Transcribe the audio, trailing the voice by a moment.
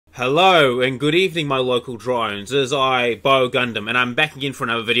Hello and good evening, my local drones. It is I, Bio Gundam, and I'm back again for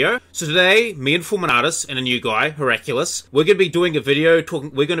another video. So today, me and Fvlminatvs and a new guy, Heraclius, we're going to be doing a video,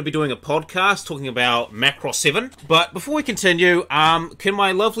 we're going to be doing a podcast talking about Macross 7. But before we continue, can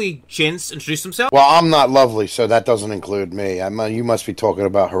my lovely gents introduce themselves? Well, I'm not lovely, so that doesn't include me. You must be talking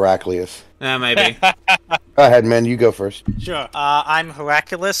about Heraclius. Maybe. Go ahead, man. You go first. Sure. I'm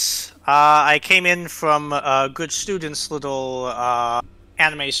Heraclius. I came in from Good Students' little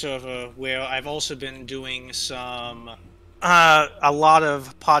anime server where I've also been doing some a lot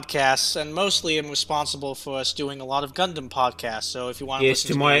of podcasts, and mostly I'm responsible for us doing a lot of Gundam podcasts. So if you want to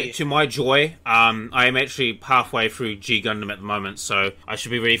listen to my joy, I am actually halfway through G Gundam at the moment, so I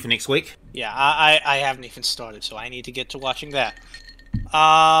should be ready for next week. Yeah, I haven't even started, so I need to get to watching that.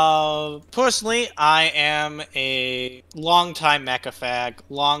 Personally, I am a longtime mecha fag,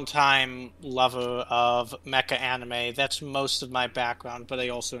 longtime lover of mecha anime. That's most of my background, but I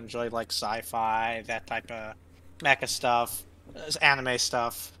also enjoy like sci-fi, that type of mecha stuff, anime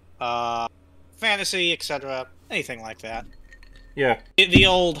stuff, fantasy, etc. Anything like that. Yeah. The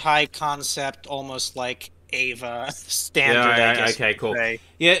old high concept, almost like Ava standard, I guess. Okay, cool.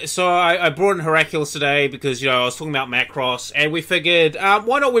 Yeah, so I brought in Heraclius today because, I was talking about Macross, and we figured,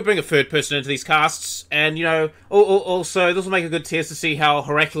 why not we bring a third person into these casts, and, also, this will make a good test to see how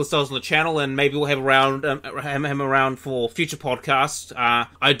Heraclius does on the channel, and maybe we'll have him around for future podcasts.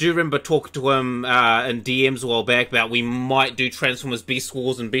 I do remember talking to him in DMs a while back about we might do Transformers Beast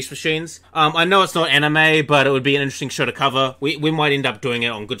Wars and Beast Machines. I know it's not anime, but it would be an interesting show to cover. We might end up doing it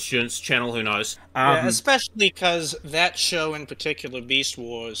on Good Students' channel, who knows. Yeah, especially because that show in particular, Beast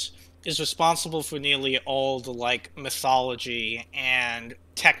Wars, is responsible for nearly all the, mythology and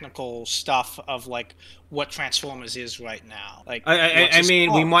technical stuff of, what Transformers is right now. I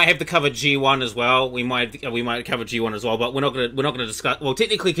mean, we might have to cover G1 as well. We might cover G1 as well, but we're not gonna discuss. Well,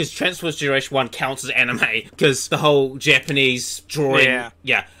 technically, because Transformers Generation 1 counts as anime, because the whole Japanese drawing.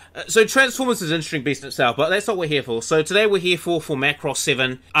 Yeah. So Transformers is an interesting beast in itself, but that's not what we're here for. So today we're here for Macross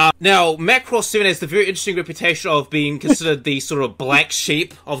 7. Now, Macross 7 has the very interesting reputation of being considered the sort of black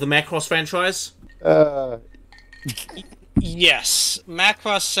sheep of the Macross franchise. Yes.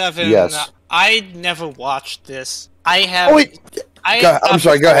 Macross 7, yes. I never watched this. I have... Oh, wait. I'm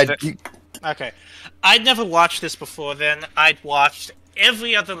sorry, go ahead. Okay. I'd never watched this before then. I'd watched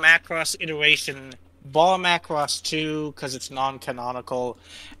every other Macross iteration, bar Macross 2, because it's non-canonical,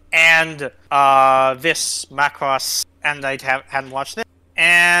 and this Macross, and I hadn't watched it.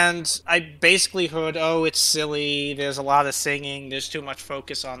 And I basically heard, oh, it's silly, there's a lot of singing, there's too much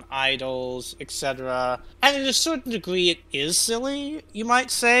focus on idols, etc. And to a certain degree it is silly, you might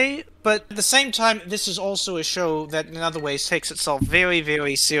say, but at the same time, this is also a show that in other ways takes itself very,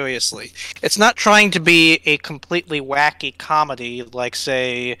 very seriously. It's not trying to be a completely wacky comedy like,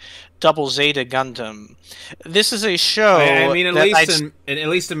 say, Double Zeta Gundam. This is a show. I mean, at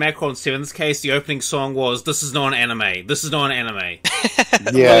least in Macross 7's case, the opening song was "This is not an anime. This is not an anime."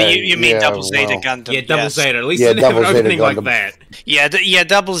 Yeah, well, you mean Double Zeta Gundam? Yeah, Double Zeta. At least it didn't have an opening like that. Yeah,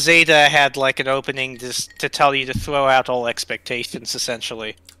 Double Zeta had an opening to tell you to throw out all expectations,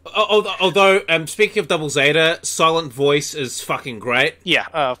 essentially. Although, speaking of Double Zeta, silent voice is fucking great. Yeah,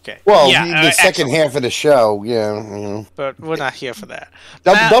 okay. Well, the second half of the show, yeah. But we're not here for that.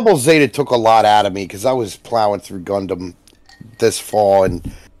 Double Zeta took a lot out of me, because I was plowing through Gundam this fall,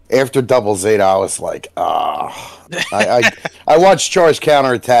 and after Double Zeta, I was like, I watched Char's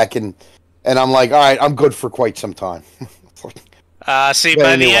Counterattack, and I'm like, alright, I'm good for quite some time. See,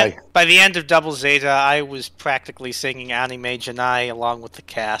 by the end of Double Zeta, I was practically singing Anime Janai along with the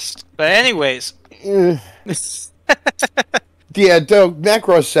cast. But anyways. Yeah,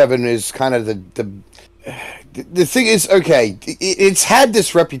 Macross 7 is kind of the thing is, okay, it's had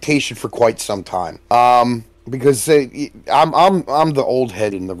this reputation for quite some time. Because I'm the old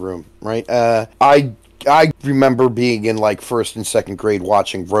head in the room, right? I remember being in first and second grade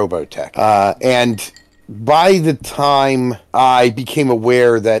watching Robotech, and by the time I became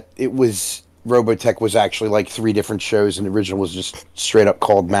aware that Robotech was actually 3 different shows, and the original was just straight up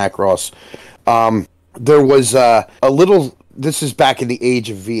called Macross, there was a little. This is back in the age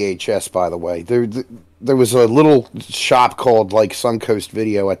of VHS, by the way. There was a little shop called Suncoast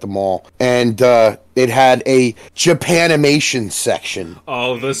Video at the mall, and it had a Japanimation section.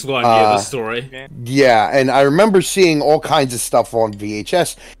 Oh, this one, yeah, the story. Yeah, and I remember seeing all kinds of stuff on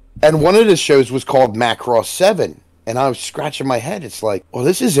VHS, and one of the shows was called Macross 7, and I was scratching my head. It's like, well,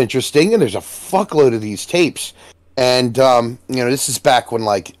 this is interesting, and there's a fuckload of these tapes. And, this is back when,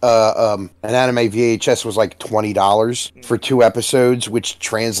 an anime VHS was, $20 for 2 episodes, which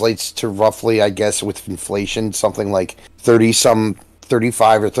translates to roughly, I guess, with inflation, something like 30-some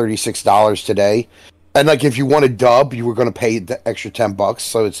 $35 or $36 today. And like if you want a dub, you were going to pay the extra $10,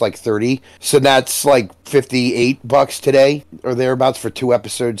 so it's like 30. So that's like $58 today or thereabouts for 2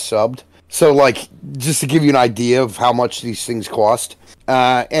 episodes subbed. So like just to give you an idea of how much these things cost.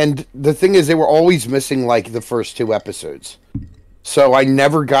 And the thing is, they were always missing like the first 2 episodes. So I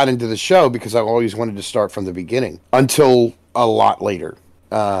never got into the show because I always wanted to start from the beginning until a lot later.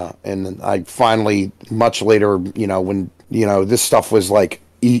 And then I finally, much later, when this stuff was like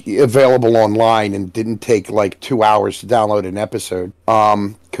available online and didn't take like 2 hours to download an episode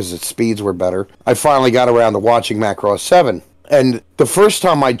because its speeds were better, I finally got around to watching Macross 7. And the first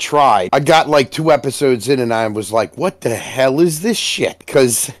time I tried, I got like 2 episodes in and I was like, what the hell is this shit?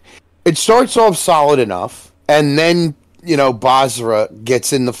 Because it starts off solid enough, and then Basra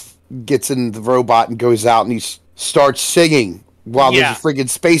gets in the robot and goes out and he starts singing while there's a friggin'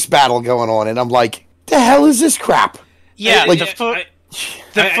 space battle going on, and I'm like, the hell is this crap? Yeah, like,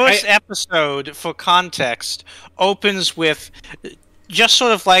 the first episode, for context, opens with just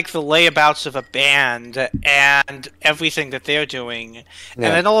sort of like the layabouts of a band and everything that they're doing. Yeah. And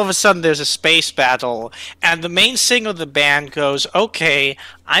then all of a sudden there's a space battle, and the main singer of the band goes, okay,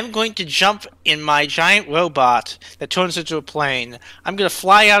 I'm going to jump in my giant robot that turns into a plane. I'm going to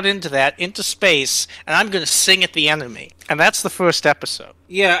fly out into space, and I'm going to sing at the enemy. And that's the first episode.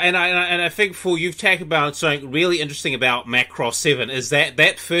 Yeah, and I think, Fool, you've talked about something really interesting about Macross 7, is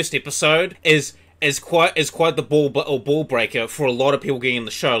that first episode is quite the ball breaker for a lot of people getting in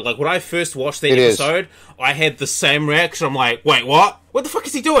the show. Like, when I first watched that episode, I had the same reaction. I'm like, wait, what? What the fuck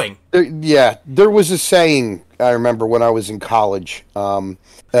is he doing? There was a saying, I remember when I was in college,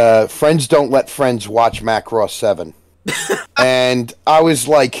 friends don't let friends watch Macross 7. And I was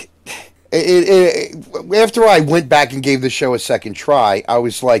like, after I went back and gave the show a second try, I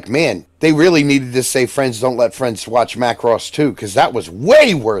was like, man, they really needed to say friends don't let friends watch Macross 2, because that was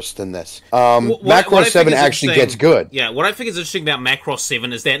way worse than this. Macross 7 actually gets good. Yeah, what I think is interesting about Macross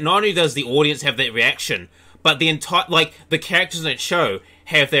 7 is that not only does the audience have that reaction, but the entire, like, the characters in that show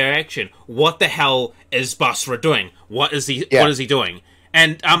have their reaction. What the hell is Basra doing? What is he doing?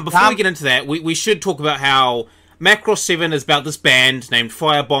 And before we get into that, we should talk about how Macross 7 is about this band named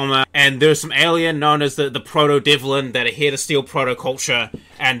Firebomber, and there's some alien known as the Proto-Devlin that are here to steal proto-culture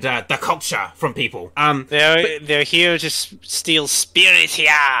and the culture from people. They're here to steal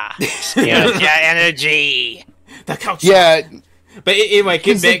Spiritia energy. The culture. Yeah. But anyway,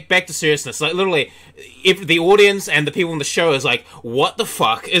 get back to seriousness. Like, literally, if the audience and the people in the show is like, what the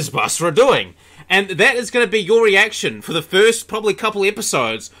fuck is Basra doing? And that is going to be your reaction for the first probably couple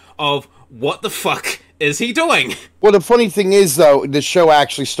episodes of what the fuck is he doing? Well, the funny thing is, though, the show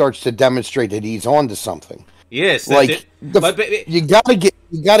actually starts to demonstrate that he's onto something. Yes, you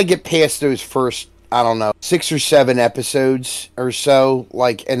gotta get past those first, I don't know, 6 or 7 episodes or so.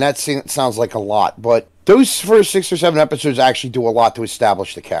 Like, and that sounds like a lot, but those first 6 or 7 episodes actually do a lot to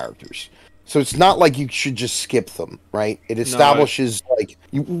establish the characters. So it's not like you should just skip them, right? It establishes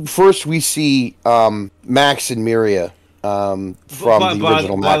first we see Max and Miria. From the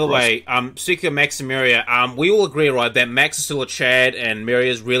original Macross. By the way, speaking of Max and Miria, we all agree, right, that Max is still a Chad and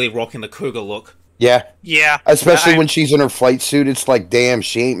Miria's really rocking the cougar look. Yeah. Yeah. Especially when she's in her flight suit, it's like, damn,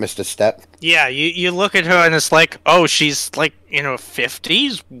 she ain't missed a step. Yeah, you look at her and it's like, oh, she's like in her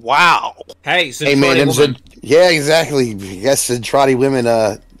 50s? Wow. Hey, man, yeah, exactly. I guess the trotty women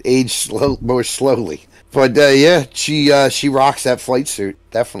age more slowly. But yeah, she rocks that flight suit,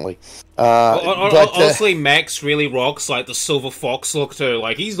 definitely. Honestly, Max really rocks like the Silver Fox look too.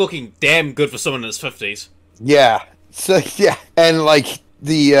 Like, he's looking damn good for someone in his 50s. Yeah. So yeah, and like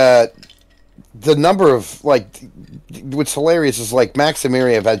the number of, like, what's hilarious is like Max and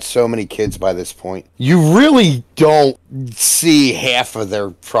Miri have had so many kids by this point. You really don't see half of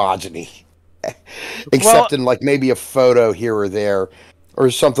their progeny, except in like maybe a photo here or there. Or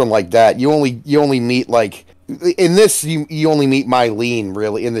something like that. You only meet, like, in this you only meet Mylene,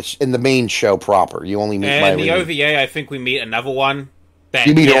 really, in the main show proper. You only meet Mylene. In the OVA, I think we meet another one.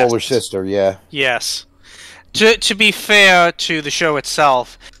 You meet her older sister, yeah. Yes. To be fair to the show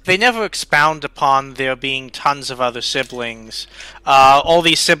itself, they never expound upon there being tons of other siblings. All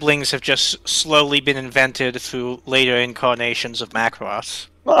these siblings have just slowly been invented through later incarnations of Macross.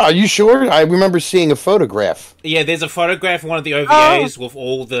 Oh, are you sure? I remember seeing a photograph. Yeah, there's a photograph in one of the OVAs with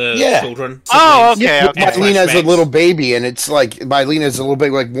all the children. Oh, okay. Yeah, Mylene has a little baby, and it's like Mylene has a little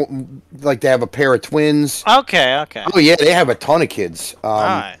baby, like they have a pair of twins. Okay. Oh, yeah, they have a ton of kids.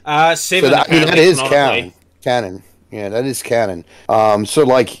 Alright. 7. So that is canon. Yeah, that is canon. So,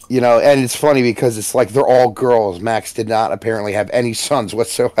 like, you know, and it's funny because it's like they're all girls. Max did not apparently have any sons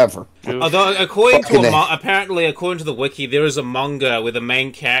whatsoever. Although, according to the wiki, there is a manga where the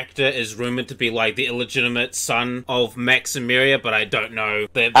main character is rumored to be, like, the illegitimate son of Max and Miria, but I don't know.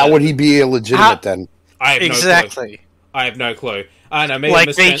 How would he be illegitimate, then? I have exactly. No clue. I have no clue. I don't know, maybe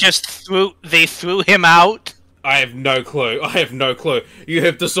like, they threw him out? I have no clue. I have no clue. You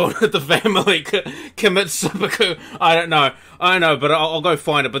have dishonored the family, commit seppuku. I don't know, but I'll go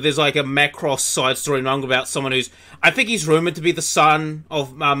find it. But there's like a Macross side story manga about someone who's, I think he's rumored to be the son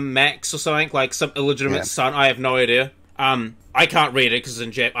of Max or something, like some illegitimate son. I have no idea. I can't read it because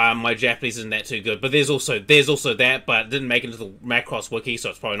my Japanese isn't that too good. But there's also that, but it didn't make it into the Macross wiki,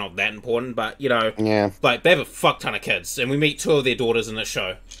 so it's probably not that important. But, you know, like, they have a fuck ton of kids, and we meet 2 of their daughters in this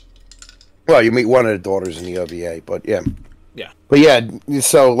show. Well, you meet one of the daughters in the OVA, but yeah. Yeah. But yeah,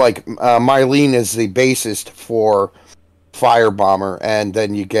 so, like, Mylene is the bassist for Firebomber, and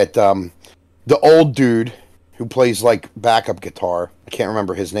then you get the old dude who plays, like, backup guitar. I can't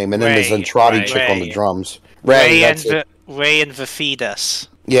remember his name. And then there's Zentradi chick on the drums. Ray and Vifidus.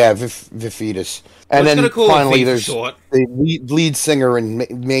 Yeah, Vifidus. And then finally there's the lead singer and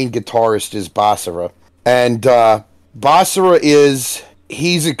main guitarist is Basara. And Basara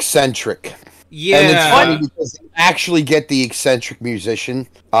he's eccentric. Yeah. And it's funny because they actually get the eccentric musician.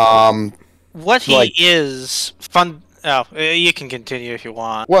 What he is fun. Oh, you can continue if you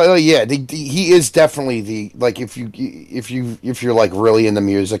want. Well, yeah, he is definitely if you're like really into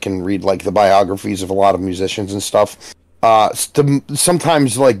music and read like the biographies of a lot of musicians and stuff.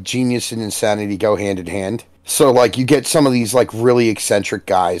 Sometimes like genius and insanity go hand in hand. So like you get some of these like really eccentric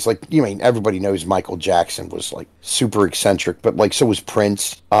guys. Like, you mean, everybody knows Michael Jackson was like super eccentric, but like so was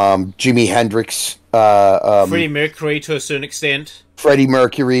Prince, Jimi Hendrix, Freddie Mercury to a certain extent. Freddie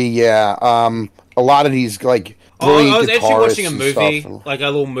Mercury, yeah. A lot of these like. I was actually watching a movie, like a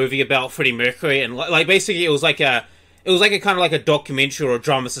little movie about Freddie Mercury, and like basically it was like a kind of like a documentary or a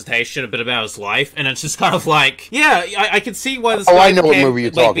dramatization, a bit about his life, and it's just kind of like, yeah, I can see why this. I know what movie you're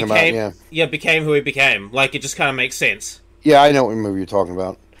talking about. Yeah, became who he became. Like, it just kind of makes sense. Yeah, I know what movie you're talking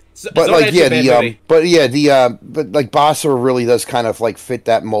about. But like, yeah, but like Basara really does kind of like fit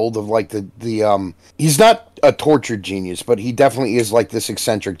that mold of like the he's not a tortured genius, but he definitely is like this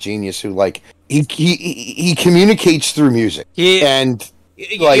eccentric genius who like he communicates through music. And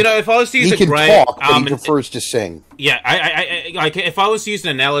like, you know, if I was to use he can talk, but he prefers to sing. Yeah, I like, if I was to use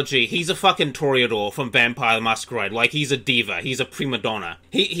an analogy, he's a fucking Toreador from Vampire the Masquerade. Like, he's a diva, he's a prima donna.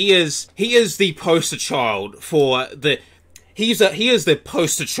 He is the poster child for the. He is the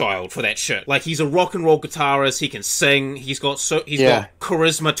poster child for that shit. Like, he's a rock and roll guitarist. He can sing. He's got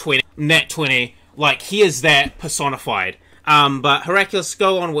charisma 20, nat 20. Like, he is that personified. But Heraclius,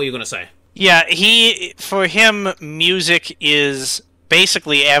 go on. What you're gonna say? Yeah, for him, music is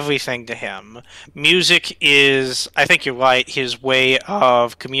basically everything to him. Music is, I think you're right, his way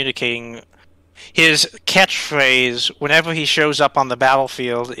of communicating. His catchphrase whenever he shows up on the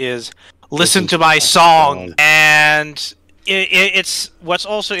battlefield is "Listen to my song," and. It's what's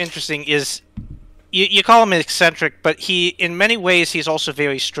also interesting is you call him eccentric, but in many ways he's also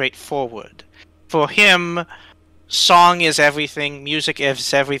very straightforward. For him, song is everything, music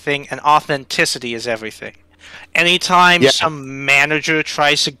is everything, and authenticity is everything. Anytime some manager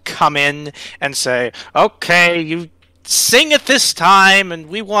tries to come in and say, "Okay, you sing it this time, and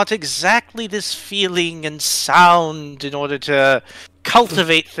we want exactly this feeling and sound in order to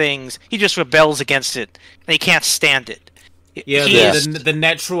cultivate things," he just rebels against it, and he can't stand it. Yeah, the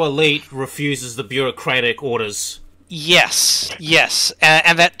natural elite refuses the bureaucratic orders. Yes,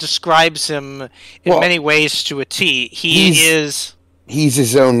 and that describes him in many ways to a T. He's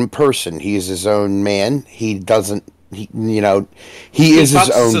his own person. He is his own man. He is his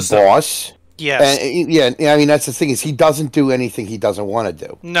own boss. Yes. I mean, that's the thing, is he doesn't do anything he doesn't want to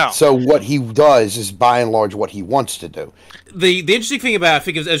do. No. So what he does is, by and large, what he wants to do. The interesting thing about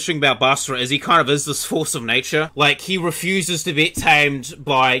Basara is he kind of is this force of nature. Like, he refuses to be tamed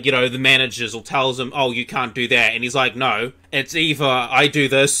by, the managers, or tells him, "Oh, you can't do that." And he's like, "No, it's either I do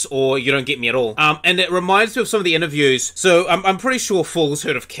this or you don't get me at all." And it reminds me of some of the interviews. So I'm pretty sure Fool's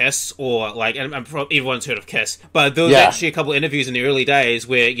heard of Kiss, or like, everyone's heard of Kiss. But there was actually a couple of interviews in the early days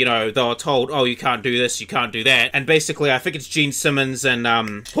where, they were told, "Oh, you can't do this, you can't do that." And basically, I think it's Gene Simmons and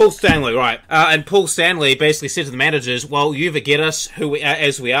Paul Stanley, right? And Paul Stanley basically said to the managers, "Well, you either get us who we are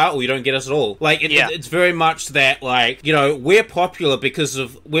as we are, or you don't get us at all. Like, it's very much that, like, you know, we're popular because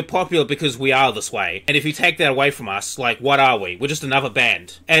we are this way. And if you take that away from us, like, what are we? We're just another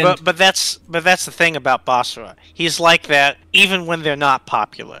band. And but that's the thing about Basra. He's like that even when they're not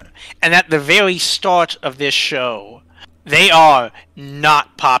popular. And at the very start of this show, they are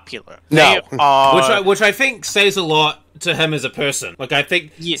not popular. No. They are... Which I think says a lot to him as a person. Like, I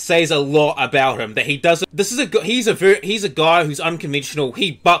think says a lot about him, that he doesn't... He's a guy who's unconventional.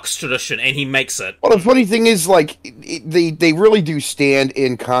 He bucks tradition, and he makes it. Well, the funny thing is, like, they really do stand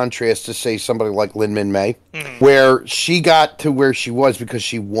in contrast to, say, somebody like Lin Min Mei, where she got to where she was because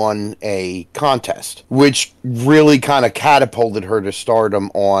she won a contest, which really kind of catapulted her to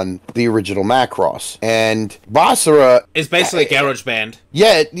stardom on the original Macross. And Basra... is basically a garage band.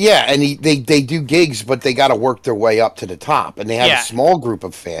 Yeah, and they do gigs, but they got to work their way up to the top, and they have a small group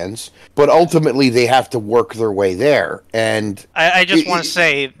of fans, but ultimately they have to work their way there. And I just want to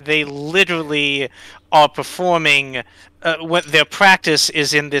say, they literally are performing... what their practice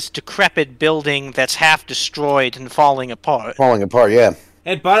is in this decrepit building that's half destroyed and falling apart. Yeah.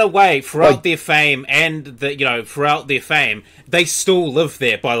 And by the way, throughout their fame, they still live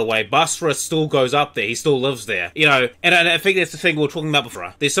there, by the way. Basra still goes up there. He still lives there. You know, and I think that's the thing we were talking about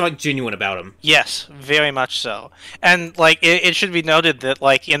before. There's something genuine about him. Yes, very much so. And, like, it should be noted that,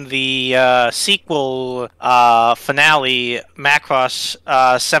 like, in the sequel finale,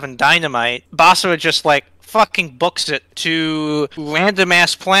 Macross 7 Dynamite, Basra just, like, fucking books it to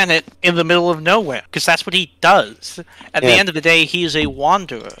random-ass planet in the middle of nowhere, because that's what he does. At the end of the day, he's a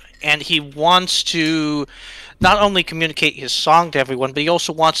wanderer, and he wants to not only communicate his song to everyone, but he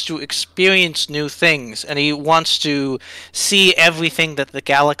also wants to experience new things, and he wants to see everything that the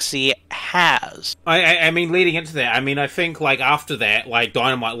galaxy has. I mean, leading into that, I mean, I think, like, after that, like,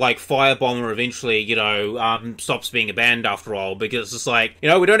 Dynamite, like, Firebomber eventually, you know, stops being a band after all, because it's like, you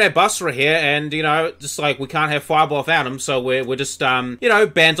know, we don't have Basra here, and, you know, just, like, we can't have Fireball without him, so we're just, you know,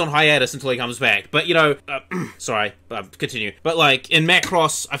 band's on hiatus until he comes back. But, you know, sorry, continue. But, like, in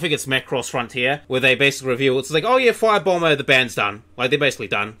Macross, I think it's Macross Frontier, where they basically reveal, it's like, oh yeah, Firebomber, the band's done. Like, they're basically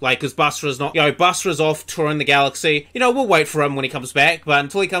done. Like, because Basra's not, you know, Basra's off touring the galaxy. You know, we'll wait for him when he comes back, but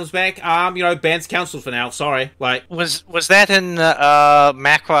until he comes back, you know, band's cancelled for now, sorry. Like... Was that in,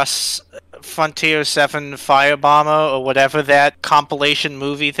 Macross Frontier 7 Firebomber, or whatever that compilation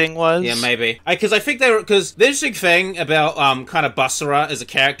movie thing was? Yeah, maybe. Because I think because the interesting thing about, kind of Basra as a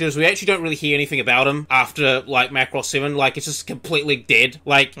character is we actually don't really hear anything about him after, like, Macross 7. Like, it's just completely dead.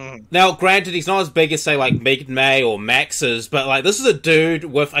 Like, now, granted, he's not as big as, say, like, Meg May or Max is, but, like, this is a dude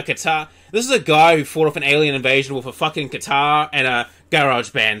with a guitar. This is a guy who fought off an alien invasion with a fucking guitar and a garage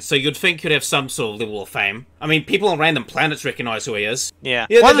band, so you'd think he'd have some sort of level of fame. I mean, people on random planets recognize who he is. Yeah.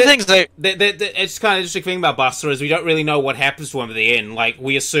 One of the things that... It's kind of interesting thing about Buster is we don't really know what happens to him at the end. Like,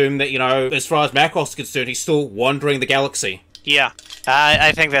 we assume that, you know, as far as Macross is concerned, he's still wandering the galaxy. Yeah.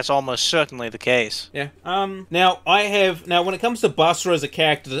 I think that's almost certainly the case. Yeah. Now, when it comes to Basra as a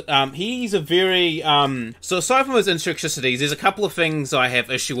character, he's a very, so aside from his intricacies, there's a couple of things I have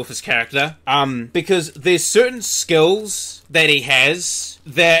issue with his character, because there's certain skills that he has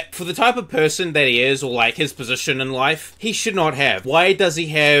that, for the type of person that he is, or, like, his position in life, he should not have. Why does he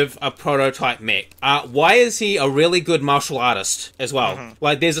have a prototype mech? Why is he a really good martial artist as well?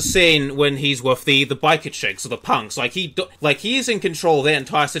 Like, there's a scene when he's with the biker chicks, or the punks, like, he is in control of that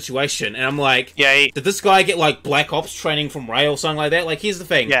entire situation, and I'm like, did this guy get, like, Black Ops training from Ray or something like that? Like, here's the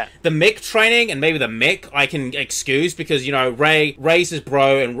thing. The mech training, and maybe the mech, I can excuse, because, you know, Ray's his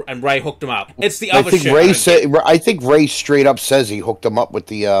bro, and Ray hooked him up. It's the other shit. I think Ray straight up says he hooked him up with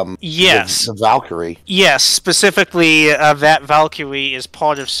the the Valkyrie. Yes, specifically that Valkyrie is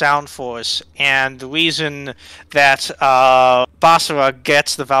part of Sound Force, and the reason that Basra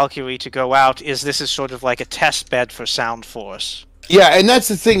gets the Valkyrie to go out is this is sort of like a test bed for Sound Force. Yeah, and that's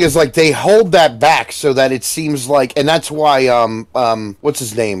the thing is, like, they hold that back so that it seems like, and that's why, what's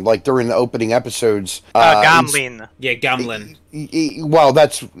his name? Like, during the opening episodes, Gamlin. Yeah, Gamlin. Well,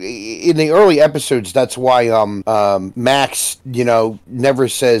 that's in the early episodes. That's why Max, you know, never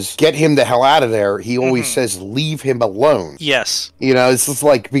says get him the hell out of there. He always says leave him alone. Yes, you know, it's just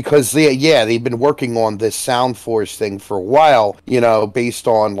like because they've been working on this Sound Force thing for a while. You know, based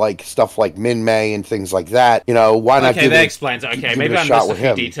on like stuff like Min May and things like that. You know, why not? Okay, that explains it. Okay, maybe I missed a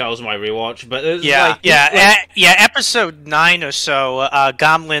few details in my rewatch, but episode 9 or so,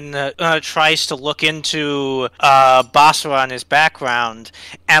 Gamlin tries to look into Basra and his his background,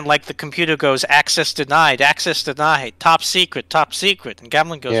 and like the computer goes access denied, top secret, and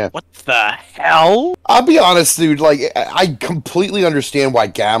Gamlin goes, what the hell? I'll be honest, dude, like, I completely understand why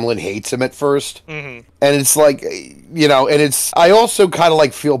Gamlin hates him at first. Mm-hmm. And it's like, you know, and it's, I also kind of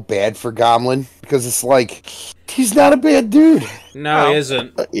like feel bad for Gamlin, because it's like, he's not a bad dude. No, he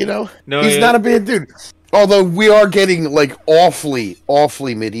isn't. You know? No, he's not a bad dude. Although we are getting like awfully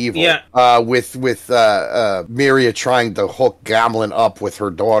medieval, with Miria trying to hook Gamlin up with her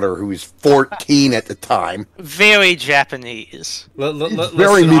daughter, who's 14 at the time. Very Japanese.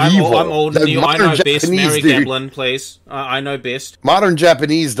 Very medieval. I'm older than you. I know best. Marry Gamlin, please. I know best. Modern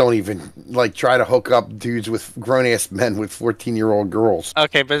Japanese don't even like try to hook up dudes with grown-ass men with 14-year-old girls.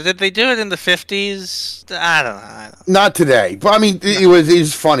 Okay, but did they do it in the 50s? I don't know. Not today, but I mean, it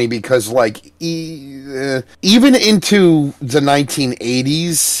was funny because like. Even into the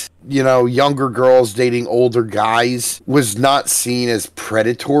 1980s, you know, younger girls dating older guys was not seen as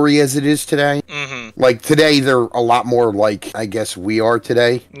predatory as it is today. Mm-hmm. Like, today, they're a lot more like, I guess, we are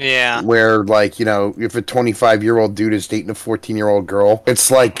today. Yeah. Where, like, you know, if a 25-year-old dude is dating a 14-year-old girl,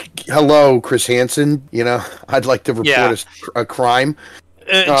 it's like, hello, Chris Hansen, you know, I'd like to report a crime.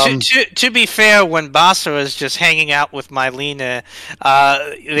 To be fair, when Basara is just hanging out with Mylena,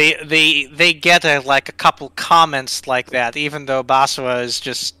 they get a couple comments like that, even though Basara is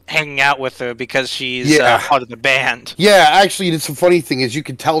just hanging out with her because she's part of the band. Yeah, actually, it's the funny thing is you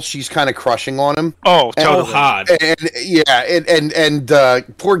can tell she's kind of crushing on him. Oh, totally hard. And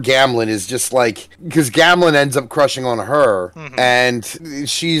poor Gamlin is just like, because Gamlin ends up crushing on her, and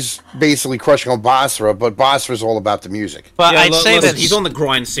she's basically crushing on Basara, but Basara's all about the music. But I'd say that he's on the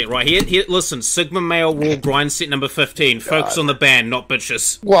grind set, right? Here, listen, Sigma Male War grind set number 15. Focus on the band, not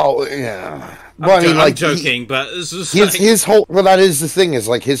bitches. Well, yeah. Well, I mean, I'm joking, but it's just his whole. Well, that is the thing. Is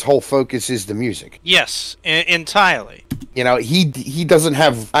like his whole focus is the music. Yes, entirely. You know, he doesn't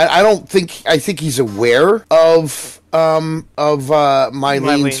have. I don't think. I think he's aware of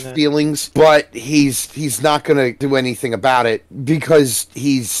Mylene's feelings, but he's not going to do anything about it because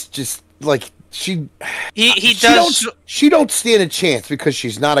he's just like. She don't stand a chance because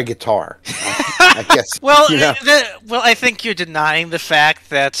she's not a guitar. I guess. Well, you know? I think you're denying the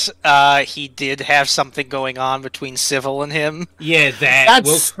fact that he did have something going on between Civil and him. Yeah,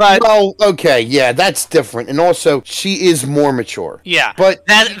 that's different. And also, she is more mature. Yeah, but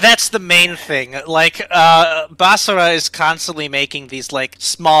that's the main thing. Like, Basara is constantly making these like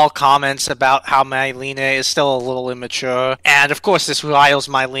small comments about how Mylena is still a little immature, and of course, this riles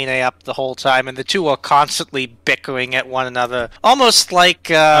Mylena up the whole time. And the two are constantly bickering at one another, almost like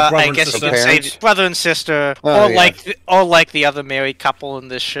I guess you could say brother and sister, or like the other married couple in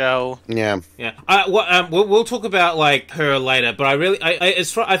this show. Yeah. We'll talk about like her later, but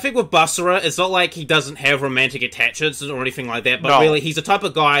I think with Basara, it's not like he doesn't have romantic attachments or anything like that. But really, he's the type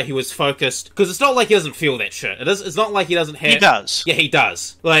of guy who is focused because it's not like he doesn't feel that shit. It's not like he doesn't have. He does. Yeah, he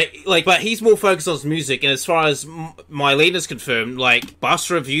does. But he's more focused on his music, and as far as Mylena's concerned, like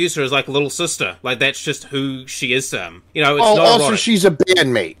Basara views her as like a little sister. Like, that's just who she is to him. You know, it's not also, erotic. She's a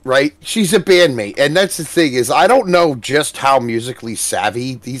bandmate, right? She's a bandmate. And that's the thing is, I don't know just how musically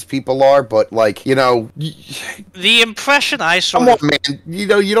savvy these people are, but, like, you know... The impression I saw... Come on, man. You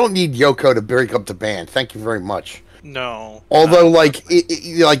know, you don't need Yoko to break up the band. Thank you very much. No. Although, like,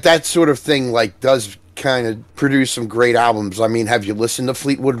 like that sort of thing, like, does kind of produce some great albums. I mean, have you listened to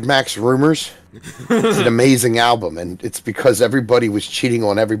Fleetwood Mac's Rumors? It's an amazing album, and it's because everybody was cheating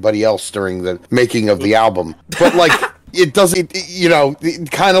on everybody else during the making of the album. But, like, it doesn't, you know,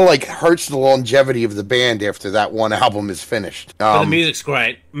 it kind of, like, hurts the longevity of the band after that one album is finished. But the music's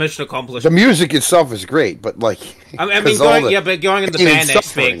great. Mission accomplished. The music itself is great, but, like... going into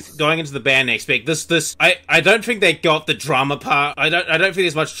the band aspect, this I don't think they got the drama part. I don't think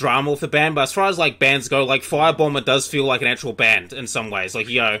there's much drama with the band, but as far as like bands go, like Firebomber does feel like an actual band in some ways. Like,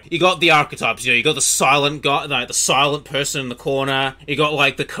 you know, you got the archetypes, you know, you got the silent guy, like the silent person in the corner, you got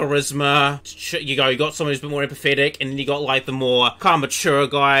like the charisma, you got someone who's a bit more empathetic, and then you got like the more kind of mature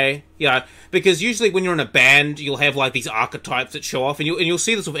guy. You know, because usually when you're in a band, you'll have like these archetypes that show off, and you'll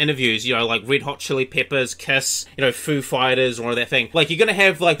see this with interviews, you know, like Red Hot Chili Peppers, Kiss, you know, Foo Fighters, or that thing. Like, you're gonna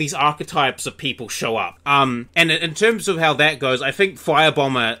have like these archetypes of people show up. And in terms of how that goes, I think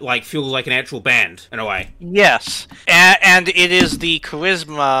Firebomber like feels like an actual band in a way. Yes, and it is the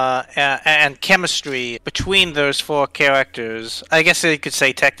charisma and chemistry between those four characters. I guess you could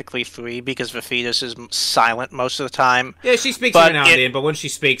say technically three because Vafidus is silent most of the time. Yeah, she speaks every now and then, but when she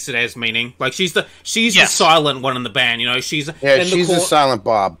speaks, it has has meaning. Like she's the silent one in the band. You know, she's she's the silent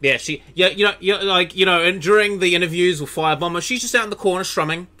Bob. Yeah, and during the interviews with Firebomber, she's just out in the corner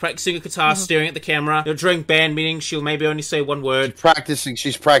strumming, practicing a guitar, staring at the camera. You know, during band meetings, she'll maybe only say one word.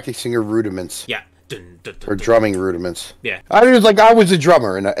 She's practicing her rudiments. Yeah. Or drumming rudiments. Yeah. I was a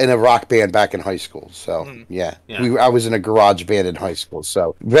drummer in a rock band back in high school. So I was in a garage band in high school.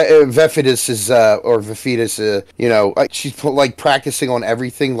 So Vefidus is she's like practicing on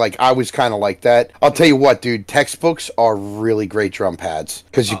everything. Like I was kind of like that. I'll tell you what, dude. Textbooks are really great drum pads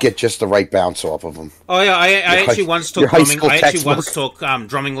because you get just the right bounce off of them. Oh yeah, I actually once took drumming. I actually once took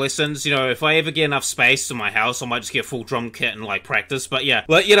drumming lessons. You know, if I ever get enough space in my house, I might just get a full drum kit and like practice. But yeah,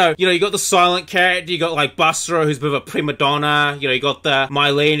 like you got the silent character. You got like Basra, who's a bit of a prima donna. You know, you got the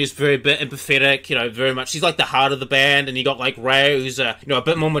Mylene, who's very empathetic. You know, very much. She's like the heart of the band. And you got like Ray, who's a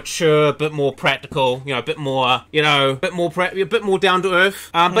bit more mature, a bit more practical. You know, a bit more down to earth.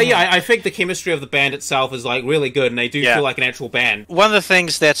 But yeah, I think the chemistry of the band itself is like really good, and they do feel like an actual band. One of the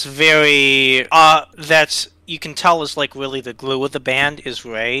things that's very you can tell is like really the glue of the band is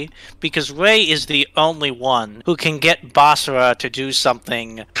Ray, because Ray is the only one who can get Basra to do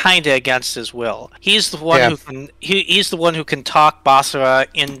something kind of against his will. He's the one he's the one who can talk Basra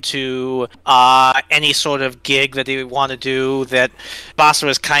into any sort of gig that he would want to do that Basra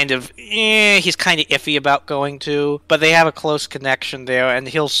is kind of he's kind of iffy about going to, but they have a close connection there, and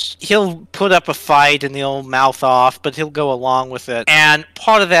he'll put up a fight and he'll mouth off, but he'll go along with it. And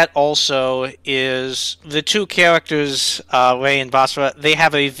part of that also is the two characters, Ray and Basra, they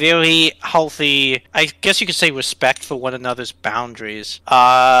have a very healthy, I guess you could say, respect for one another's boundaries.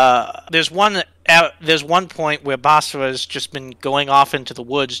 There's one point where Basra has just been going off into the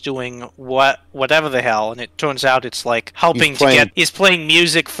woods doing whatever the hell, and it turns out it's like he's playing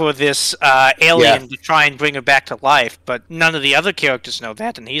music for this alien to try and bring her back to life, but none of the other characters know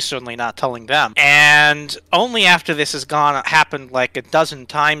that, and he's certainly not telling them. And only after this has happened like a dozen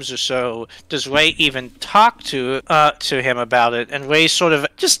times or so does Ray even talk to him about it, and Ray sort of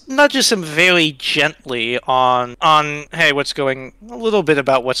just nudges him very gently on hey, a little bit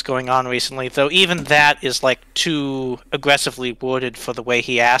about what's going on recently, though even that is like too aggressively worded for the way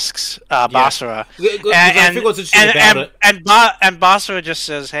he asks Basra. And Basra just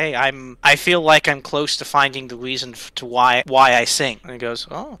says, "Hey, I feel like I'm close to finding the reason to why I sing." And he goes,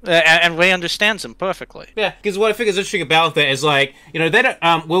 "Oh," and Ray understands him perfectly. Yeah, because what I think is interesting about that is like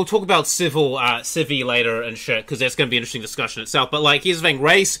we'll talk about Civi later and shit, because that's going to be an interesting discussion itself. But like, here's the thing,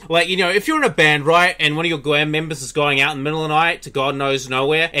 Race, like if you're in a band, right, and one of your band members is going out in the middle of the night to God knows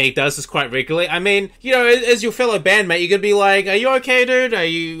nowhere, and he does this quite regularly. I mean, as your fellow bandmate, you're gonna be like, "Are you okay, dude? Are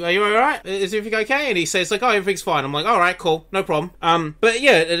you alright? Is everything okay?" And he says like, "Oh, everything's fine." I'm like, "Alright, cool, no problem." But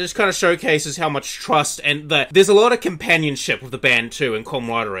yeah, it just kind of showcases how much trust and there's a lot of companionship with the band too, and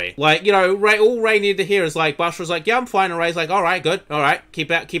camaraderie. Like, all Ray needed to hear is like, Basra's like, "Yeah, I'm fine," and Ray's like, "Alright, good, alright,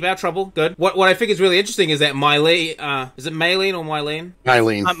 keep out trouble, good." What I think is really interesting is that Mylene, is it Maylene or Mylene?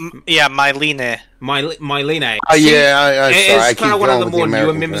 Mylene. Mylene. Mylene. It's kind of one of the more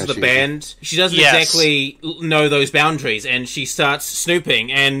newer members of the band. She doesn't exactly know those boundaries, and she starts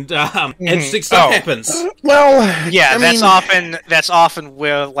snooping, and interesting stuff happens. Well, yeah, that's often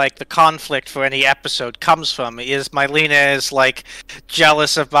where like the conflict for any episode comes from. Is Mylene is like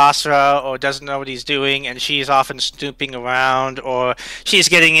jealous of Basra or doesn't know what he's doing, and she's often snooping around, or she's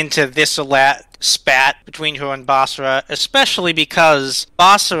getting into this or that spat between her and Basra, especially because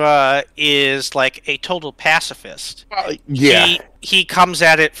Basra is like a total pacifist. He comes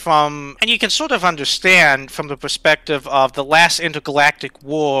at it from, and you can sort of understand from the perspective of the last intergalactic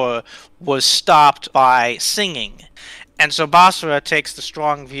war was stopped by singing. And so Basra takes the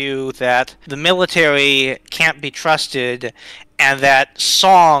strong view that the military can't be trusted, and that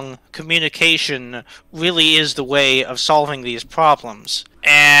song communication really is the way of solving these problems.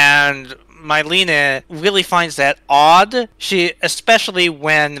 And Mylene really finds that odd, especially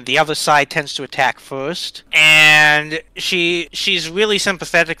when the other side tends to attack first, and she's really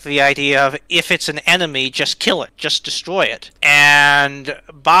sympathetic to the idea of if it's an enemy, just kill it, just destroy it. And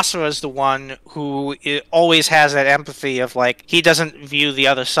Basra is the one who always has that empathy of like, he doesn't view the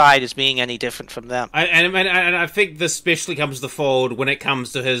other side as being any different from them. And I think this especially comes to the fold when it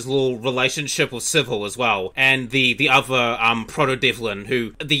comes to his little relationship with Civil as well, and the other Proto-Devlin,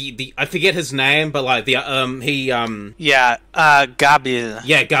 who I forget forget his name, but like Gabriel.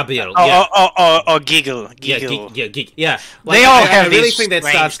 Yeah, Gabriel. Or Giggle. Yeah. Like, They all I have really these think that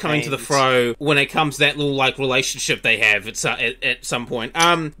starts coming names. to the fro when it comes to that little like relationship they have at some point.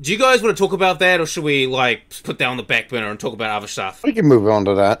 Do you guys want to talk about that, or should we like put that on the back burner and talk about other stuff? We can move on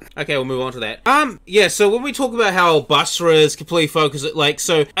to that. Okay, we'll move on to that. Yeah, so when we talk about how Basra is completely focused, like,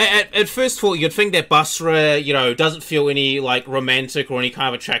 so at first thought, you'd think that Basra, you know, doesn't feel any, like, romantic or any kind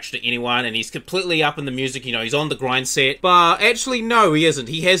of attraction to anyone, and he's completely up in the music, you know, he's on the grind set, but actually, no, he isn't.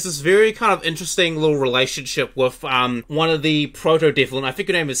 He has this very kind of interesting little relationship with, one of the proto-devil, and I think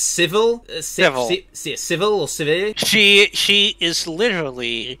her name is Civil? Civil or Civil? She is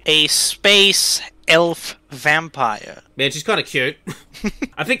literally a space elf vampire. Man, she's kind of cute.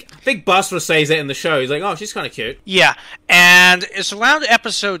 I think Basra says that in the show. He's like, oh, she's kind of cute. Yeah, and it's around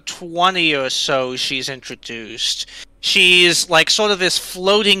episode 20 or so she's introduced. She's like sort of this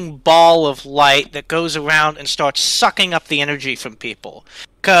floating ball of light that goes around and starts sucking up the energy from people.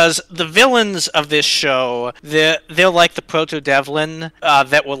 Because the villains of this show, they're like the Proto-Devlin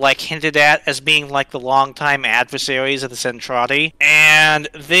that were like hinted at as being like the longtime adversaries of the Zentradi. And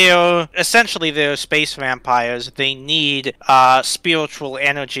they're space vampires. They need spiritual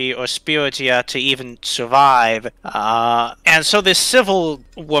energy or spiritia to even survive. And so this civil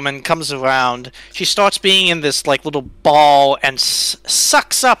woman comes around. She starts being in this like little ball and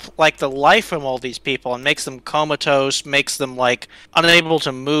sucks up like the life from all these people and makes them comatose, makes them like unable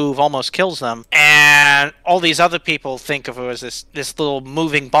to move, almost kills them. And all these other people think of her as this little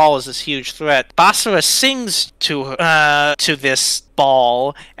moving ball as this huge threat. Basra sings to her, to this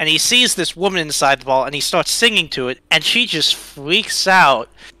ball, and he sees this woman inside the ball, and he starts singing to it, and she just freaks out.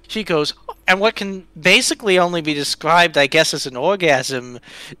 She goes, and what can basically only be described, I guess, as an orgasm,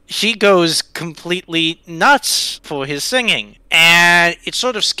 she goes completely nuts for his singing. And it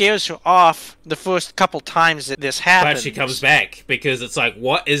sort of scares her off the first couple times that this happens. But she comes back, because it's like,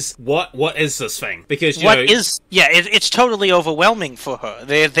 what is this thing? Because, it's totally overwhelming for her.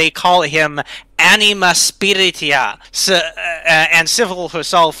 They call him Anima Spiritia. So, and Civil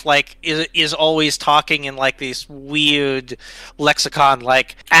herself, like, is always talking in, like, this weird lexicon,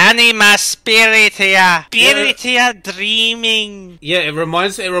 like, Anima Spiritia! Spiritia dreaming! Yeah, it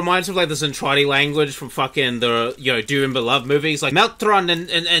reminds me of, like, the Zentradi language from fucking the, you know, Do You Remember Love movies, like Meltron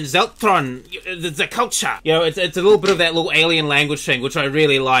and Zeltron, the culture. You know, it's a little bit of that little alien language thing, which I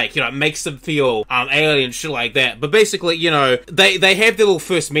really like. You know, it makes them feel alien, shit like that. But basically, you know, they have their little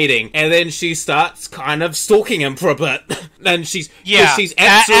first meeting, and then she starts kind of stalking him for a bit. And she's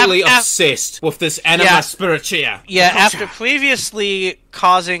absolutely obsessed with this anima spiritia. Yeah, after previously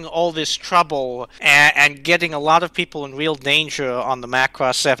causing all this trouble and getting a lot of people in real danger on the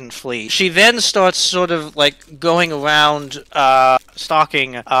Macross 7 fleet, she then starts sort of like going around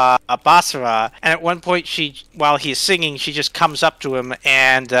stalking Basra, and at one point while he's singing, she just comes up to him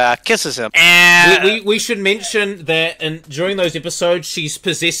and kisses him. And we should mention that during those episodes, she's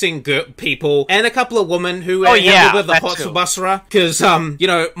possessing people and a couple of women who have a little bit of the hots for Basra, because you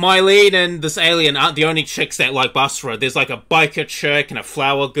know, Mylene and this alien aren't the only chicks that like Basra. There's like a biker chick and a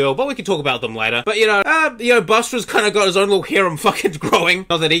flower girl, but we can talk about them later. But you know, Basra's kind of got his own little harem fucking growing.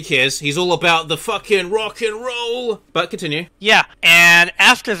 Not that he cares. He's all about the fucking rock and roll. But continue. Yeah, and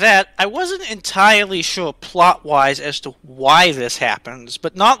after that, I wasn't entirely sure plot-wise as to why this happens,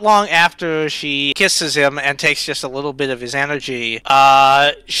 but not long after she kisses him and takes just a little bit of his energy,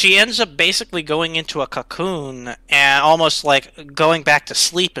 she ends up basically going into a cocoon and almost like going back to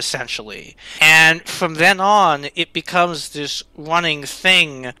sleep, essentially. And from then on, it becomes this running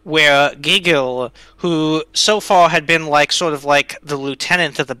thing where Giggle, who so far had been like sort of like the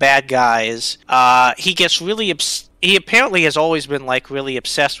lieutenant of the bad guys, he gets really he apparently has always been, like, really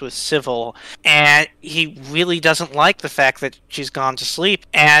obsessed with Civil, and he really doesn't like the fact that she's gone to sleep.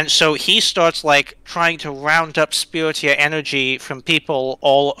 And so he starts, like, trying to round up Spiritia energy from people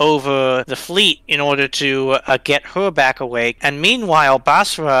all over the fleet in order to get her back awake. And meanwhile,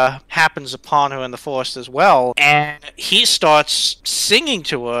 Basra happens upon her in the forest as well, and he starts singing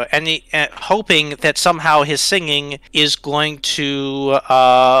to her, and hoping that somehow his singing is going to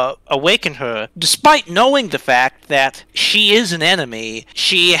awaken her, despite knowing the fact that she is an enemy.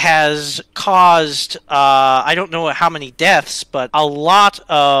 She has caused, I don't know how many deaths, but a lot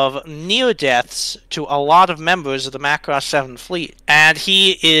of near deaths to a lot of members of the Macross 7 fleet. And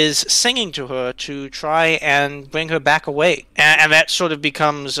he is singing to her to try and bring her back awake. And that sort of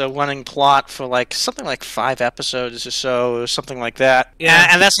becomes a running plot for like something like 5 episodes or so, or something like that. Yeah.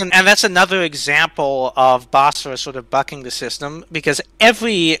 And that's another example of Basra sort of bucking the system, because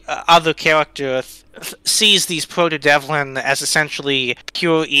every other character sees these Proto-Devlin as essentially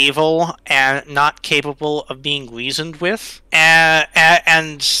pure evil and not capable of being reasoned with.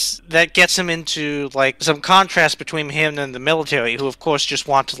 And that gets him into, like, some contrast between him and the military, who, of course, just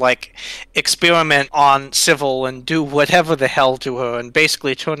want to, like, experiment on Civil and do whatever the hell to her and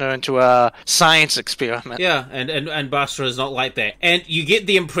basically turn her into a science experiment. Yeah, and Basra is not like that. And you get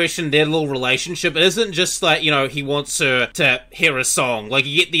the impression their little relationship isn't just like, you know, he wants her to hear a song. Like,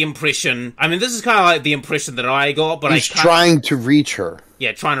 you get the impression... I mean, this is kind of like the impression that I got, but he's trying to reach her.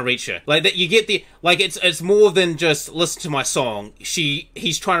 Yeah, trying to reach her. Like that, you get the it's more than just listen to my song.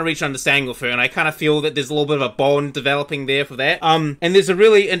 He's trying to reach an understanding with her, and I kind of feel that there's a little bit of a bond developing there for that. And there's a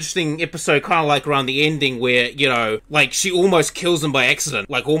really interesting episode, kind of like around the ending, where, you know, like she almost kills him by accident,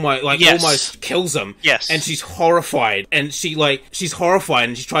 almost kills him. Yes. And she's horrified, and she's horrified,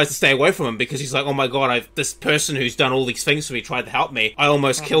 and she tries to stay away from him because she's like, oh my god, this person who's done all these things for me tried to help me. I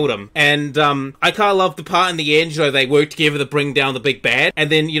almost killed him. And I kind of love the part in the end, you know, they work together to bring down the big bad. And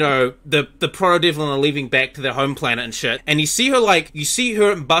then, you know, the Proto-Devlin are leaving back to their home planet and shit. And you see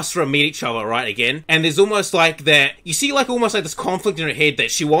her and Basra meet each other, right, again. And there's almost like that, you see like almost like this conflict in her head that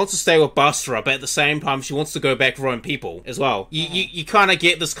she wants to stay with Basra, but at the same time she wants to go back with her own people as well. You kind of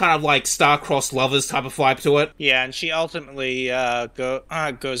get this kind of like star-crossed lovers type of vibe to it. Yeah, and she ultimately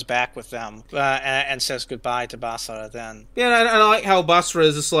goes back with them and says goodbye to Basra then. Yeah, and I like how Basra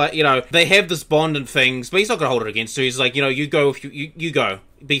is just like, you know, they have this bond and things, but he's not going to hold it against her. He's like, you know, you go if you go.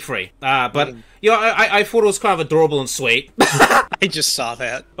 Be free. But, you know, I thought it was kind of adorable and sweet. I just saw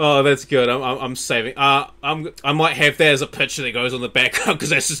that. Oh, that's good. I'm saving. I might have that as a picture that goes on the background,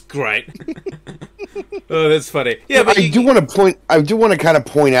 because that's just great. Oh, that's funny. Yeah, but I do want to kind of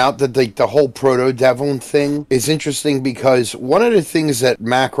point out that the whole Proto-Devlin thing is interesting, because one of the things that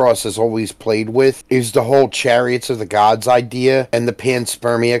Macross has always played with is the whole chariots of the gods idea and the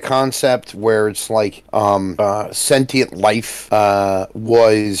panspermia concept, where it's like sentient life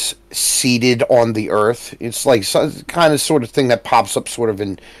was seeded on the earth. It's like some kind of sort of thing that pops up sort of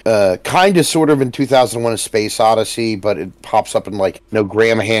in 2001: A Space Odyssey, but it pops up in, like, you know,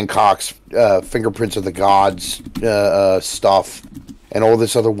 Graham Hancock's Fingerprints of the Gods stuff, and all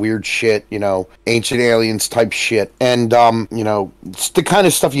this other weird shit, you know, Ancient Aliens type shit. And, you know, it's the kind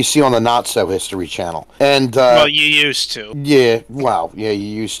of stuff you see on the Not So History channel. And, well, you used to. Yeah, well, yeah, you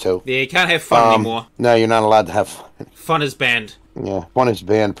used to. Yeah, you can't have fun anymore. No, you're not allowed to have fun. Fun is banned. Yeah, one is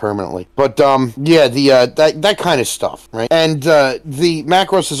banned permanently. But, yeah, that kind of stuff, right? And, the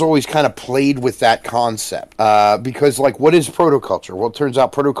Macross has always kind of played with that concept. Because, like, what is protoculture? Well, it turns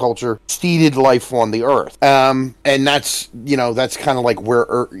out protoculture seeded life on the Earth. And that's, you know, that's kind of like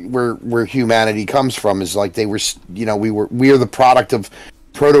where humanity comes from, is like they were, you know, we are the product of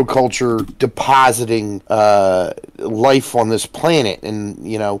protoculture depositing life on this planet. And,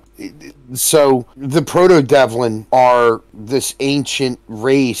 you know, so the Proto-Devlin are this ancient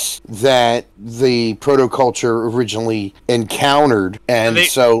race that the protoculture originally encountered, and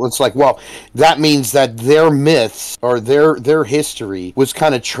so it's like, well, that means that their myths or their history was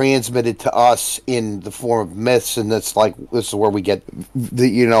kind of transmitted to us in the form of myths, and that's like, this is where we get the,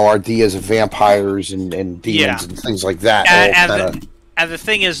 you know, our ideas of vampires and demons and things like that. And the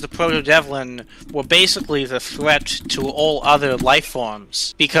thing is, the Proto-Devlin were basically the threat to all other life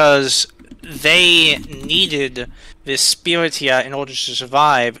forms, because they needed this spiritia in order to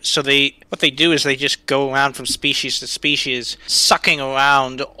survive. So what they do is they just go around from species to species, sucking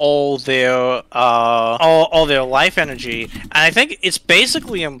around all their life energy. And I think it's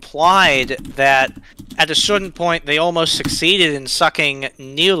basically implied that at a certain point they almost succeeded in sucking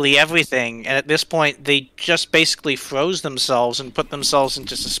nearly everything, and at this point they just basically froze themselves and put themselves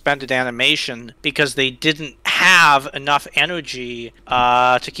into suspended animation because they didn't have enough energy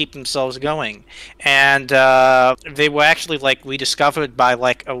to keep themselves going. And they were actually, like, rediscovered by,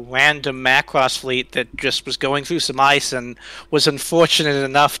 like, a random Macross fleet that just was going through some ice and was unfortunate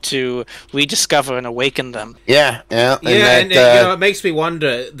enough to rediscover and awaken them. Yeah. And you know, it makes me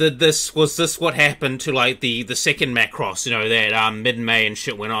wonder, was this what happened to, like, the second Macross, you know, that mid-May and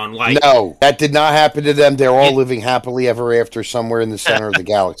shit went on? Like, no, that did not happen to them. They're all living happily ever after somewhere in the center of the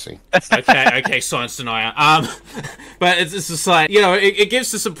galaxy. Okay, science denier. But it's just like, you know, it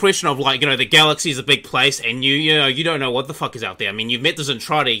gives this impression of, like, you know, the galaxy is a big place, and you know, you don't know what the fuck is out there. I mean, you've met the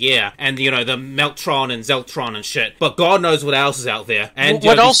Zentradi, yeah, and, you know, the Meltron and Zeltron and shit, but God knows what else is out there. And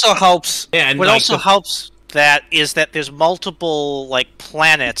what also helps that is that there's multiple like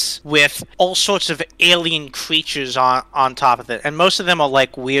planets with all sorts of alien creatures on top of it, and most of them are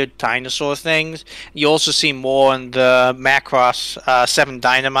like weird dinosaur things. You also see more in the Macross 7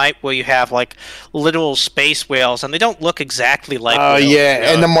 Dynamite, where you have like literal space whales, and they don't look exactly like whales,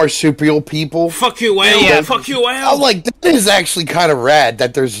 yeah, and the marsupial people. Fuck you, whale! Yeah. Fuck you, whale! Oh, like, that is actually kind of rad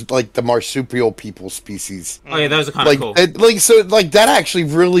that there's, like, the marsupial people species. Oh yeah, those are kind of cool. That actually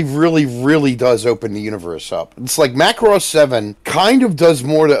really does open the universe up. It's like Macross 7 kind of does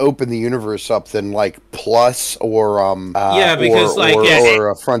more to open the universe up than, like, Plus or,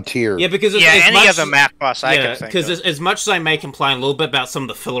 Frontier. Yeah, because any of the Macross I can think of. Because as much as I may complain a little bit about some of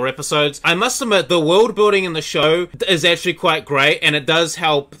the filler episodes, I must admit the world building in the show is actually quite great, and it does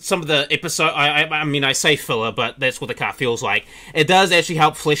help some of the episode. I mean, I say filler, but that's what the car feels like. It does actually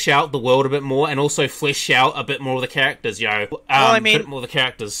help flesh out the world a bit more, and also flesh out a bit more of the characters. A bit more of the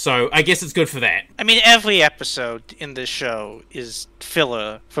characters. So I guess it's good for that. I mean, every episode in this show is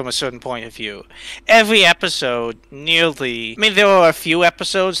filler from a certain point of view. Every episode, nearly... I mean, there are a few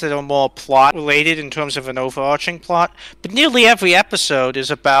episodes that are more plot-related in terms of an overarching plot, but nearly every episode is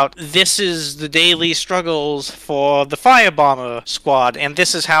about this is the daily struggles for the Firebomber squad, and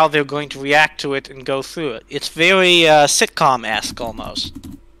this is how they're going to react to it and go through it. It's very sitcom-esque, almost.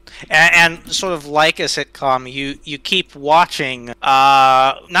 And sort of like a sitcom, you keep watching,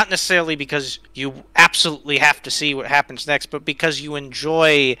 not necessarily because you absolutely have to see what happens next, but because you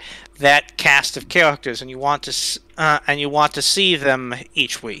enjoy that cast of characters and you want to see them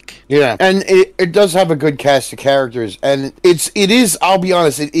each week. Yeah, and it does have a good cast of characters, and it is, I'll be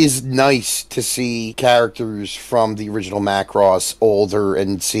honest, it is nice to see characters from the original Macross older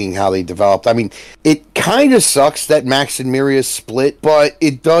and seeing how they developed. I mean, it kind of sucks that Max and Miria split, but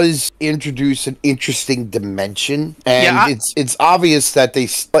it does introduce an interesting dimension, and it's obvious that they,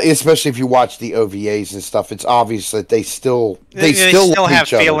 especially if you watch the OVAs and stuff, it's obvious that they still love have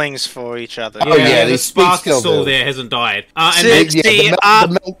each other. feelings for each other. Oh yeah, the they spark is still do. there, hasn't died.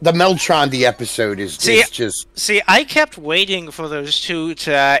 The Meltron episode is just... See, I kept waiting for those two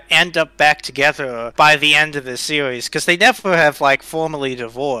to end up back together by the end of the series, because they never have, like, formally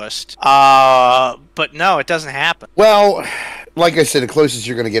divorced. But no, it doesn't happen. Well, like I said, the closest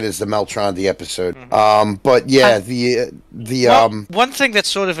you're going to get is the Meltron episode. Mm-hmm. But yeah, one thing that's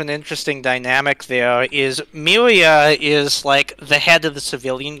sort of an interesting dynamic there is Miria is like the head of the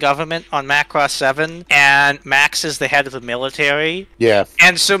civilian government on Macross 7, and Max is the head of the military. Yeah.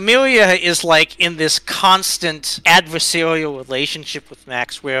 And so Miria is like in this constant adversarial relationship with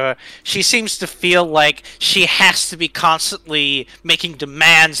Max, where she seems to feel like she has to be constantly making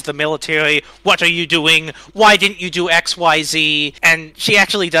demands of the military. What are you doing? Why didn't you do X, Y, Z? And she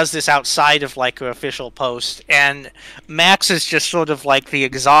actually does this outside of like her official post. And Max is just sort of like the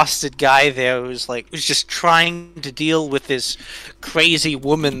exhausted guy there who's just trying to deal with this crazy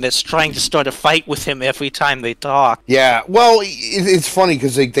woman that's trying to start a fight with him every time they talk. Yeah, well, it's funny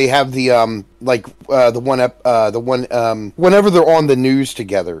because they have the whenever they're on the news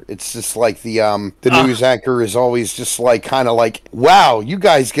together, it's just like the news anchor is always just like kind of like, wow, you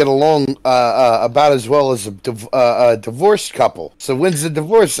guys get along about as well as a divorced couple. So when's the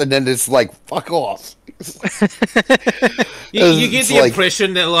divorce? And then it's like, fuck off. You get the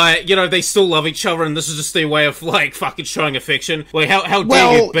impression that, like, you know, they still love each other, and this is just their way of like fucking showing affection. Like, how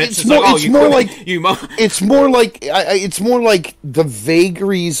dare you, bitch? It's more like the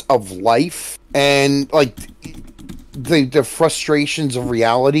vagaries of life and like the frustrations of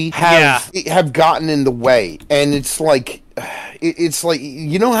reality have gotten in the way, and it's like,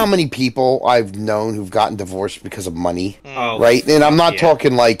 you know how many people I've known who've gotten divorced because of money, right? And I'm not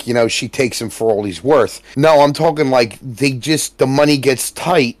talking like, you know, she takes him for all he's worth. No, I'm talking like the money gets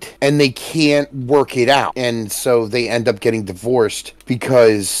tight and they can't work it out, and so they end up getting divorced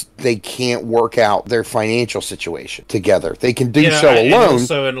because they can't work out their financial situation together. They can do so alone. And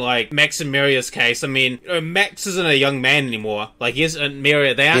also in like Max and Miria's case, I mean, Max isn't a young man anymore. Like, he and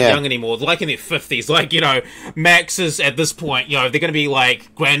Miria, they aren't young anymore. They're like in their 50s. Like, you know, Max is at this point, you know, they're going to be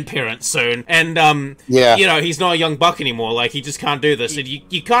like grandparents soon, and you know, he's not a young buck anymore. Like, he just can't do this. And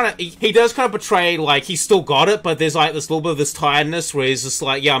you kind of, he does kind of portray like he's still got it, but there's like this little bit of this tiredness where he's just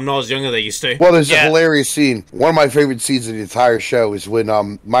like, yeah, I'm not as young as I used to. Well, there's a hilarious scene. One of my favorite scenes of the entire show is when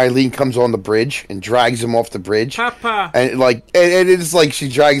Mylene comes on the bridge and drags him off the bridge. Papa. And like, and it's like she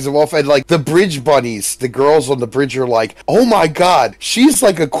drags him off, and like the bridge bunnies, the girls on the bridge are like, oh my god, she's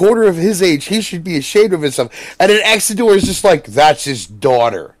like a quarter of his age. He should be ashamed of himself. And then Exodore is just like, like, that's his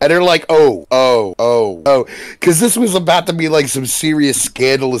daughter. And they're like, oh. Because this was about to be like some serious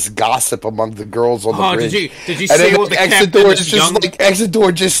scandalous gossip among the girls on the bridge. Did you see what the captain is young?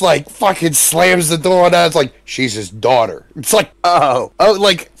 Exidor just like fucking slams the door and it's like, she's his daughter. It's like,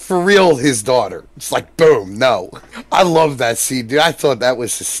 like, for real, his daughter. It's like, boom, no. I love that scene, dude. I thought that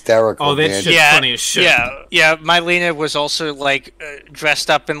was hysterical. Oh, that's just funny as shit. Yeah. Mylena was also like dressed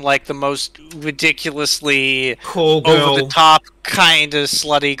up in like the most ridiculously cool girl, over the top kind of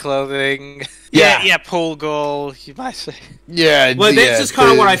slutty clothing. Yeah, pool girl, you might say. Yeah, well, that's just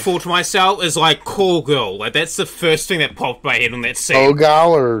kind of what I thought to myself, is like, call girl. Like, that's the first thing that popped my head on that scene. Call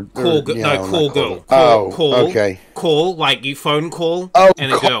girl or call girl? No, call girl. Call, okay. Call, like you phone call. Oh,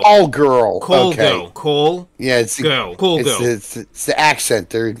 and a girl. Call girl. Call okay. girl. Call. Yeah, it's girl. Call girl. It's the accent,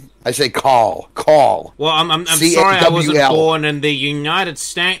 dude. I say call. Call. Well, I'm sorry I wasn't born in the United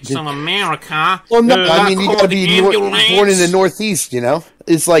States of America. Well, no, I mean, you gotta be born in the Northeast, you know?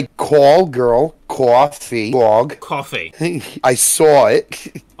 It's like call, girl, coffee, dog. Coffee. I saw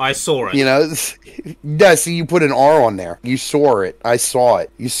it. I saw it. You know? No, see, you put an R on there. You saw it. I saw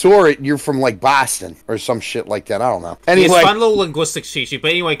it. You saw it, you're from, like, Boston or some shit like that. I don't know. Anyway. It's fun little linguistic cheat.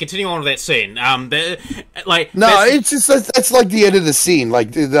 But anyway, continuing on with that scene. It's just, that's like the end of the scene.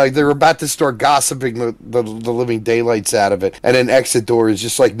 Like, they're about to start gossiping the living daylights out of it. And then Exidor is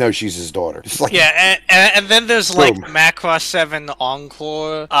just like, no, she's his daughter. Just like, yeah, and then there's, like, Macross 7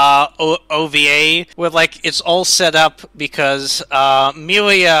 Encore OVA, where, like, it's all set up because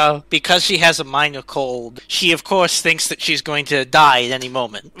Miria, because she has a minor cold, she, of course, thinks that she's going to die at any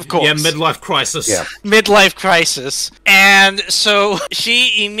moment, of course. Yeah, midlife crisis. Yeah. Midlife crisis. And so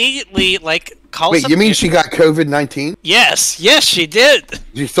she immediately, like, calls Wait, you mean she got COVID-19? Yes, she did.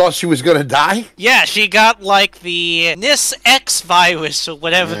 You thought she was gonna die? Yeah, she got, like, the NIS-X virus, or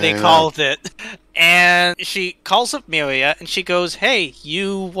whatever they called it. And she calls up Miria, and she goes, hey,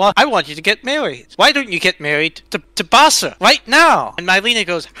 I want you to get married. Why don't you get married to Bassa right now? And Mylena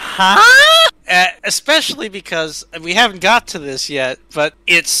goes, huh? Especially because we haven't got to this yet, but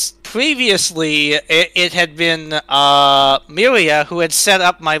it's previously, it had been Miria who had set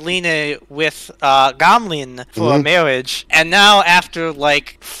up Mylena with Gamlin for a marriage, and now after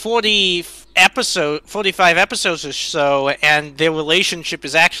like 45 episodes or so, and their relationship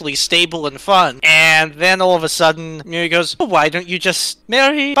is actually stable and fun, and then all of a sudden Miria goes, oh, why don't you just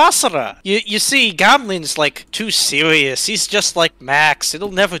marry Basara? You see, Gamlin's like too serious, he's just like Max,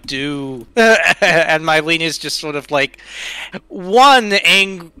 it'll never do. And Mylena's just sort of like,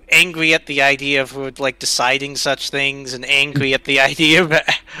 angry at the idea of her like deciding such things, and angry at the idea of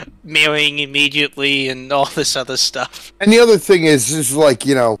marrying immediately and all this other stuff. And the other thing is like,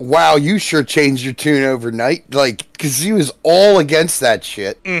 you know, wow, you sure changed your tune overnight. Like, because he was all against that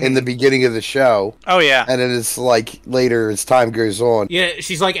shit in the beginning of the show. Oh yeah. And then it's like later as time goes on. Yeah,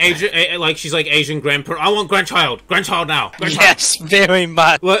 she's like Asian grandparent. I want grandchild now. Grandchild. Yes, very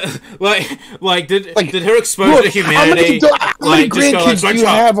much. Did her exposure to humanity? How many grandkids do you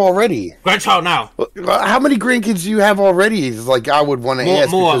have already? Grandchild now. How many grandkids do you have already? Is like I would want to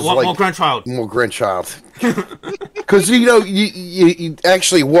ask. More grandchild. More grandchild. Because, you know, you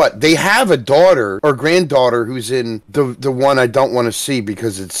actually, they have a daughter or granddaughter who's in the one I don't want to see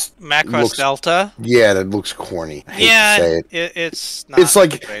because it's Macross Delta. Yeah, that looks corny. I hate to say it. It's not. It's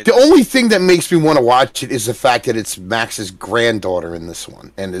like the only thing that makes me want to watch it is the fact that it's Max's granddaughter in this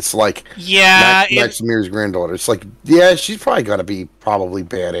one, and it's like Max Mir's granddaughter. It's like, yeah, she's probably gonna be probably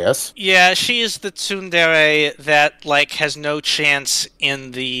badass. Yeah, she is the tsundere that like has no chance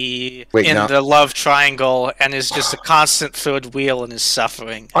in the love triangle and is just a constant third wheel and is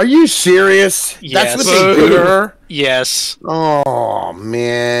suffering. Are you serious? Yes. That's what they do to her? Yes. Oh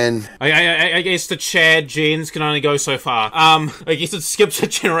man. I guess the Chad genes can only go so far. I guess it skips a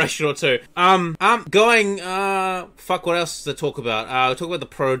generation or two. Fuck, what else to talk about? Talk about the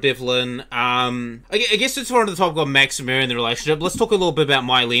pro-Devlin. I guess it's one of the topic of Max and Mary in the relationship. Let's talk a little bit about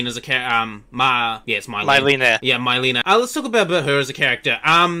Mylene as a character. It's Mylene. Mylena. Yeah, Mylena. Let's talk about her as a character.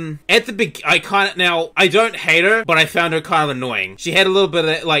 At the I don't hate her, but I found her kind of annoying. She had a little bit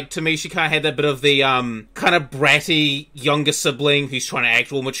of that, to me, she kind of had that bit of the, kind of bratty younger sibling who's trying to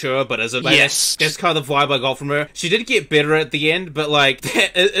act all mature, but isn't. Yes. That's kind of the vibe I got from her. She did get better at the end, but,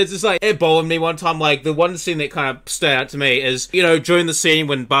 it's just, it bothered me one time. The one scene that kind of stood out to me is, during the scene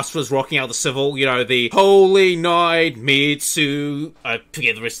when Buster was rocking out the civil, the Holy Night Mitsu, I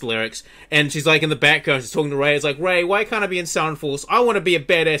forget the rest of the lyrics, and she's, in the background, she's talking to Ray, it's like, Ray, why can't I be in Sound Force? I want to be a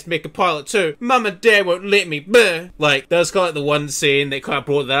badass mecha pilot, too. Mum and Dad won't let me, bleh. That was kind of the one scene that kind of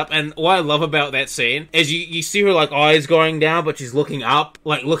brought that up, and what I love about that scene is you see her her like eyes going down, but she's looking up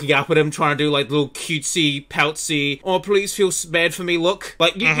at him, trying to do like little cutesy, poutsy, oh please feel bad for me look.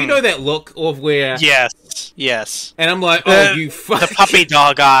 Like you know that look of where Yes. And I'm like, oh, you the puppy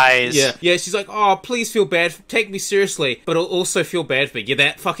dog eyes. Yeah. She's like, oh, please feel bad, take me seriously, but also feel bad for me. Yeah,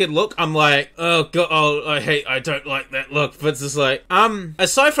 that fucking look. I'm like, oh god, I don't like that look. But it's just like,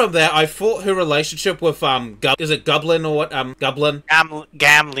 aside from that, I thought her relationship with is it Goblin or what? Goblin?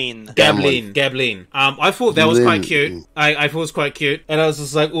 Gablin. I thought that was quite cute. I thought it was quite cute, and I was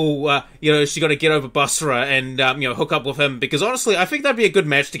just like, oh, she got to get over Basra and hook up with him, because honestly, I think that'd be a good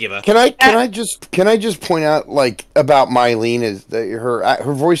match together. Can I just point out, like, about Mylene is that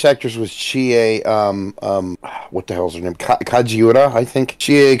her voice actress was Chie what the hell's her name? Kajiura, I think.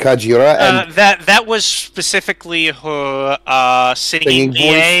 Chie Kajiura. And that was specifically her singing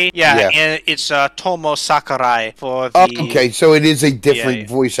voice. Yeah, and it's Tomo Sakurai for the. Okay, so it is a different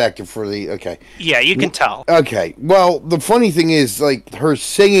voice actor for the. Okay. Yeah, you can tell. Okay, well, the funny thing is, like, her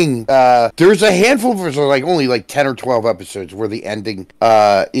singing. There's a handful of like only like 10 or 12 episodes where the ending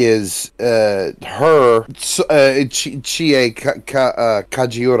is her Chie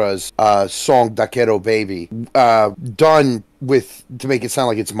Kajiura's song "Dakero Baby" done to make it sound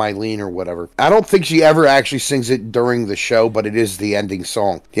like it's Mylene or whatever. I don't think she ever actually sings it during the show, but it is the ending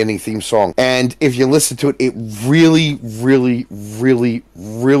song, the ending theme song. And if you listen to it, it really, really, really,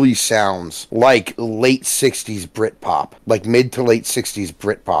 really sounds like late 60s Britpop, like mid to late 60s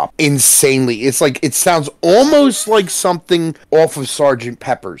Britpop. Insanely. It's like, it sounds almost like something off of Sgt.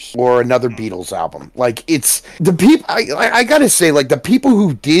 Pepper's or another Beatles album. Like, it's the people, I gotta say, like, the people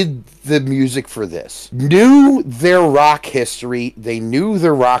who did the music for this knew their rock history, they knew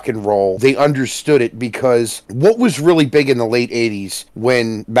their rock and roll, they understood it, because what was really big in the late 80s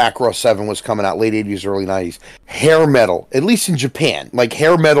when Macross 7 was coming out, late 80s, early 90s, hair metal, at least in Japan. Like,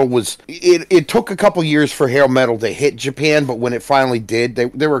 hair metal was, it took a couple years for hair metal to hit Japan, but when it finally did,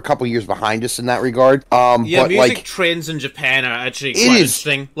 they were a couple years behind us in that regard. Yeah, but music like, trends in Japan are actually quite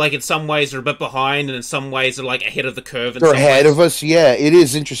interesting. Like, in some ways they're a bit behind, and in some ways they're like ahead of the curve. They're ahead of us, yeah, it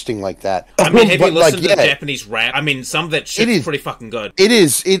is interesting like that. I mean, have you listened to Japanese rap? I mean, some of that shit's pretty fucking good. It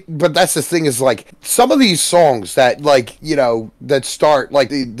is, but that's the thing is, like, some of these songs that, like, that start, like,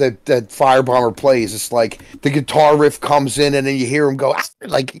 that Firebomber plays, it's like, the guitar riff comes in, and then you hear him go,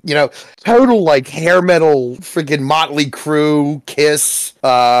 like, total, like, hair metal, freaking Motley Crue, Kiss,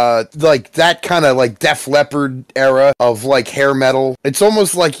 like, that kind of, like, Def Leppard era of, like, hair metal. It's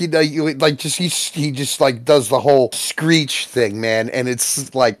almost like, he just, like, does the whole screech thing, man, and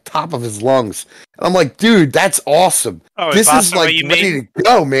it's, like, top of his lungs. And I'm like, dude, that's awesome. Oh, this is like ready to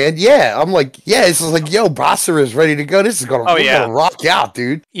go, man. Yeah, I'm like, yeah, it's like, yo, Basra is ready to go. This is gonna rock out,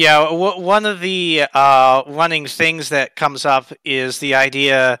 dude. Yeah, one of the running things that comes up is the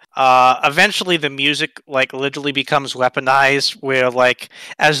idea. Eventually, the music like literally becomes weaponized, where like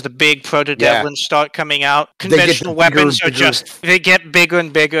as the big proto-devlins start coming out, conventional weapons they get bigger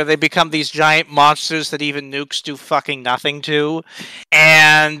and bigger. They become these giant monsters that even nukes do fucking nothing to,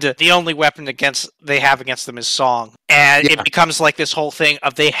 and the only weapon they have against them is song. And it becomes like this whole thing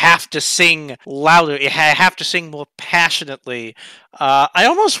of they have to sing louder, they have to sing more passionately. I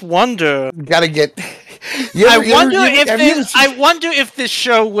almost wonder. Gotta get. I wonder if this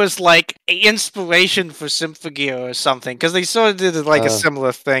show was like inspiration for Symphogear or something, because they sort of did like a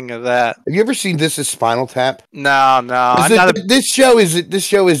similar thing to that. Have you ever seen This Is Spinal Tap? No. This show is.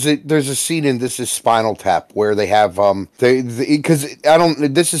 There's a scene in This Is Spinal Tap where they have because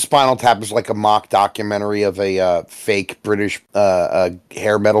This Is Spinal Tap is like a mock documentary of a fake British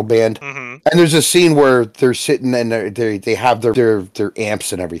hair metal band, and there's a scene where they're sitting and they have their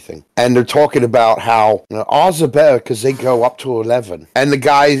amps and everything, and they're talking about how ours are better because they go up to 11, and the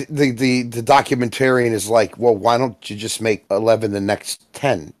guy, the documentarian is like, well, why don't you just make 11 the next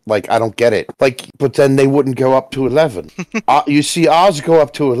 10? Like, I don't get it. Like, but then they wouldn't go up to 11. You see, ours go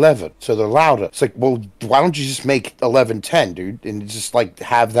up to 11, so they're louder. It's like, well, why don't you just make 11 10, dude, and just like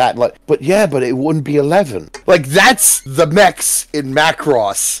have that, like, but it wouldn't be 11. Like, that's the mechs in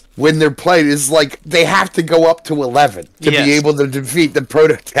Macross. When they're playing, is like they have to go up to 11 to be able to defeat the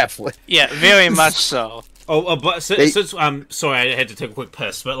proto-devlin. Yeah, very much so. But since sorry, I had to take a quick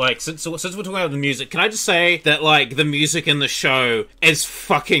piss. But like, since we're talking about the music, can I just say that like the music in the show is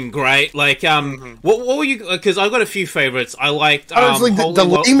fucking great. Like, what were you? Because I've got a few favorites. I liked. Like the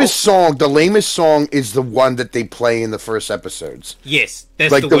lamest song. The lamest song is the one that they play in the first episodes. Yes,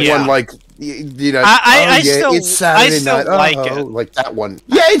 that's like the one like. It's Saturday night. Like it. Like that one.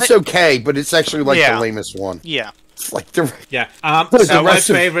 Yeah, it's okay, but it's actually like the lamest one. Yeah. Like the Yeah. the So my rest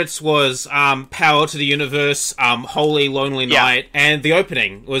of- favorites was Power to the Universe, Holy Lonely Night, and the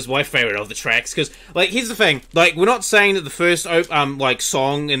opening was my favorite of the tracks. Because, like, here's the thing: like, we're not saying that the first like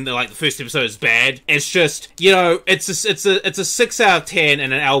song in the first episode is bad. It's just, you know, it's a 6 out of 10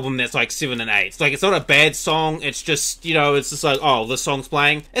 in an album that's like 7 and 8. It's like, it's not a bad song. It's just, you know, it's just like, oh, this song's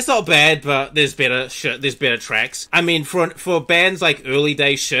playing. It's not bad, but there's better shit. There's better tracks. I mean, for bands like early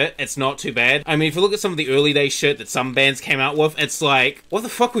day shit, it's not too bad. I mean, if you look at some of the early day shit that some bands came out with, it's like, what the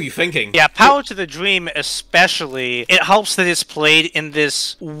fuck were you thinking? Yeah, Power to the Dream especially, it helps that it's played in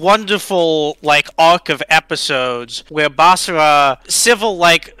this wonderful, like, arc of episodes where Basara, Civil,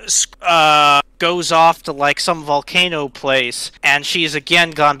 like, goes off to, like, some volcano place, and she's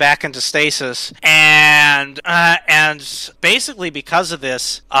again gone back into stasis, and basically because of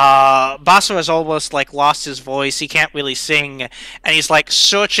this, Basara's almost, like, lost his voice, he can't really sing, and he's, like,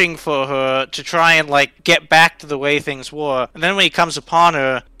 searching for her to try and, like, get back to the way things were, and then when he comes upon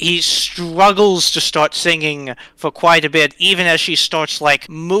her, he struggles to start singing for quite a bit, even as she starts, like,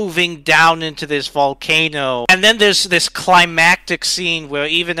 moving down into this volcano, and then there's this climactic scene where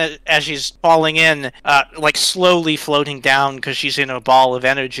even as she's falling in, like, slowly floating down because she's in a ball of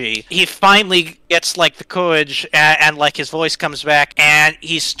energy, he finally gets, like, the courage, and like, his voice comes back, and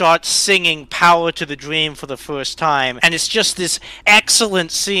he starts singing Power to the Dream for the first time, and it's just this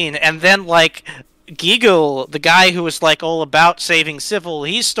excellent scene, and then, like, Giggle, the guy who was, like, all about saving Civil,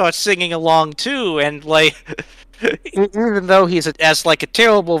 he starts singing along too, and, like, even though has like a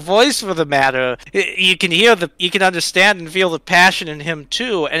terrible voice for the matter, you can understand and feel the passion in him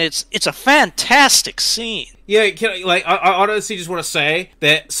too, and it's a fantastic scene. Yeah, I honestly just want to say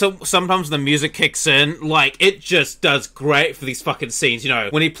that sometimes the music kicks in, like, it just does great for these fucking scenes, you know,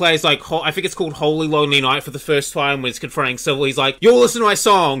 when he plays, like, I think it's called Holy Lonely Night for the first time, when he's confronting Civil, he's like, you'll listen to my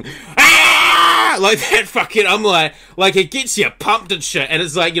song, like that fucking, I'm like, it gets you pumped and shit, and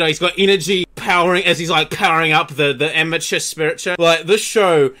it's like, you know, he's got energy powering, as he's, like, powering up the amateur spiritual. Like, this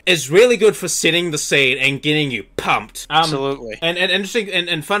show is really good for setting the scene and getting you pumped. Absolutely. And interesting,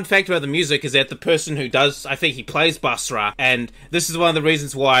 and fun fact about the music is that the person who does, I think he plays Basra, and this is one of the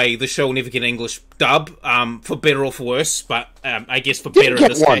reasons why the show will never get an English dub, for better or for worse, but I guess for better in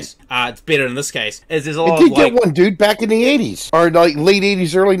this case. It's better in this case. Is there's a lot It did of, like, get one, dude, back in the 80s. Or, like, late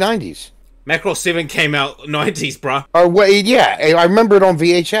 80s, early 90s. Macross 7 came out 90s, bruh. Or, wait, yeah, I remember it on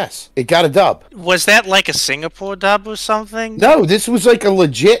VHS. It got a dub. Was that like a Singapore dub or something? No, this was like a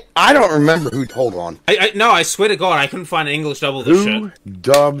legit... I don't remember who... Hold on. No, I swear to God, I couldn't find an English dub of this shit. Who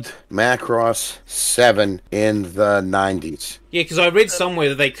dubbed Macross 7 in the 90s? Yeah, because I read somewhere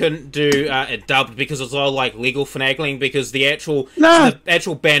that they couldn't do it dubbed because it was all, like, legal finagling, because the actual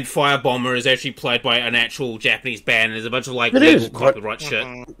band Firebomber is actually played by an actual Japanese band, and there's a bunch of, like, legal copyright shit.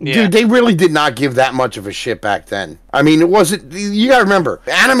 Yeah. Dude, they really did not give that much of a shit back then. I mean, it wasn't... You gotta remember,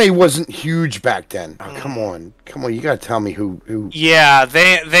 anime wasn't huge back then. Oh, come on, you gotta tell me who... Yeah,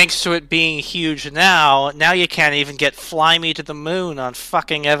 thanks to it being huge now you can't even get Fly Me to the Moon on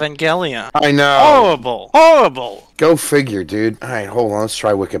fucking Evangelion. I know. Horrible. Go figure, dude. Alright, hold on, let's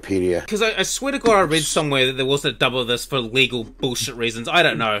try Wikipedia. Because I swear to God, I read somewhere that there wasn't a dub of this for legal bullshit reasons. I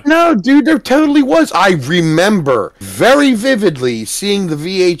don't know. No, dude, there totally was. I remember very vividly seeing the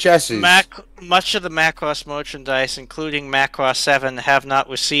VHSs. Much of the Macross merchandise, including Macross 7, have not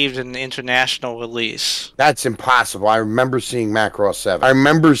received an international release. That's impossible. I remember seeing Macross 7. I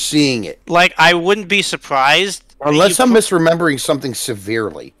remember seeing it. Like, I wouldn't be surprised. Unless I'm misremembering something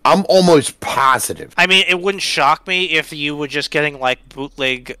severely. I'm almost positive. I mean, it wouldn't shock me if you were just getting, like,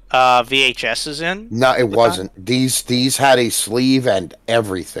 bootleg VHSs in. No, it wasn't. These had a sleeve and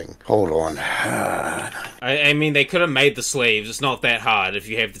everything. Hold on. I mean, they could have made the sleeves. It's not that hard if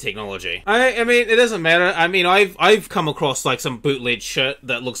you have the technology. I mean, it doesn't matter. I mean, I've come across, like, some bootleg shit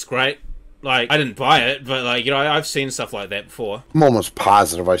that looks great. Like, I didn't buy it, but, like, you know, I've seen stuff like that before. I'm almost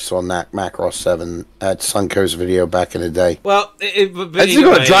positive I saw Macross 7 at Sunco's video back in the day. Well, this is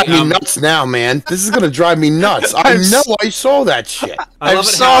going to drive me nuts now, man. This is going to drive me nuts. I know I saw that shit. I'm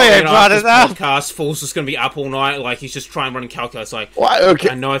sorry I brought it up. Podcast, Fool's just going to be up all night, like, he's just trying running calculus, like, what? Okay.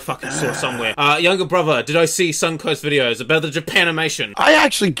 I know I fucking saw it somewhere. Younger brother, did I see Sunco's videos about the Japanimation? I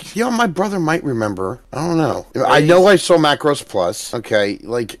actually, you know, my brother might remember. I don't know. I know I saw Macross Plus. Okay,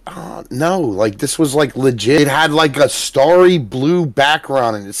 like, no. Like, this was, like, legit. It had, like, a starry blue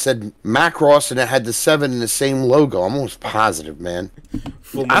background, and it said Macross, and it had the 7 in the same logo. I'm almost positive, man.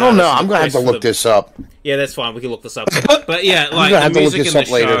 I don't know. I'm gonna have to look this up. Yeah, that's fine. We can look this up. But yeah, like the music in the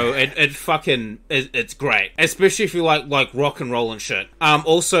show, it's great, especially if you like rock and roll and shit.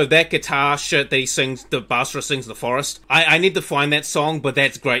 Also that guitar shit that he sings, the Basra sings in the forest. I need to find that song, but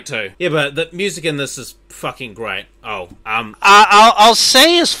that's great too. Yeah, but the music in this is fucking great. I'll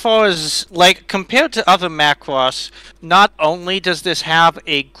say, as far as like compared to other Macross, not only does this have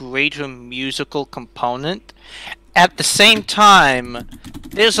a greater musical component, at the same time,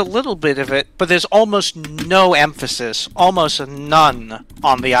 there's a little bit of it, but there's almost no emphasis, almost none,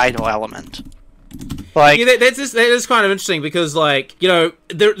 on the idol element. Like, yeah, that is kind of interesting because, like, you know,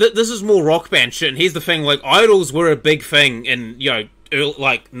 this is more rock band shit, and here's the thing, like, idols were a big thing in, you know, early,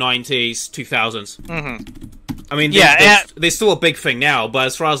 like, 90s, 2000s. Mm-hmm. I mean, they're still a big thing now, but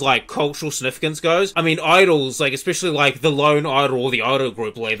as far as, like, cultural significance goes, I mean, idols, like, especially, like, the lone idol or the idol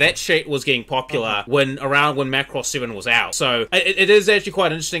group, like, that shit was getting popular around when Macross 7 was out. So, it is actually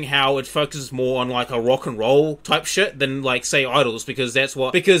quite interesting how it focuses more on, like, a rock and roll type shit than, like, say, idols, because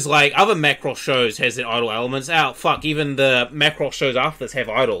like, other Macross shows has their idol elements out. Fuck, even the Macross shows after this have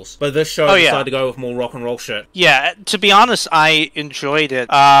idols. But this show decided to go with more rock and roll shit. Yeah, to be honest, I enjoyed it.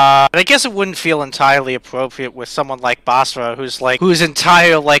 But I guess it wouldn't feel entirely appropriate with someone like Basra, whose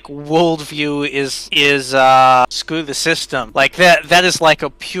entire like worldview is screw the system. Like that is like a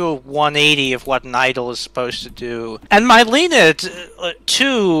pure 180 of what an idol is supposed to do. And Mylena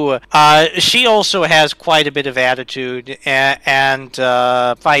too, she also has quite a bit of attitude and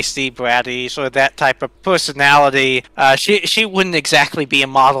feisty, bratty, sort of that type of personality. She wouldn't exactly be a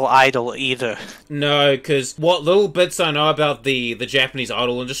model idol either. No, because what little bits I know about the Japanese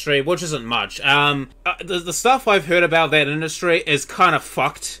idol industry, which isn't much, the stuff I've heard about that industry is kind of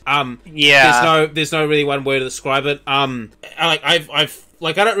fucked. Yeah. There's no really one way to describe it.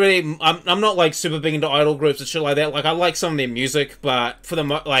 Like, I don't really, I'm not, like, super big into idol groups and shit like that. Like, I like some of their music, but for the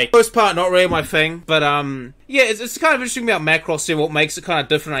most part, not really my thing. But, yeah, it's kind of interesting about Macross, and what makes it kind of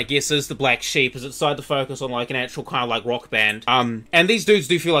different, I guess, is the Black Sheep, is it decided to focus on, like, an actual kind of, like, rock band. And these dudes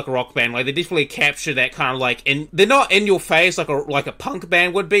do feel like a rock band. Like, they definitely capture that kind of, like, they're not in your face like a punk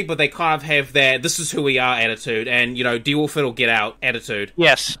band would be, but they kind of have that, this is who we are attitude, and, you know, deal with it or get out attitude.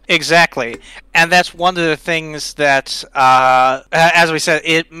 Yes, exactly. And that's one of the things that, as we said,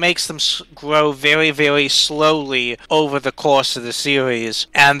 it makes them grow very, very slowly over the course of the series.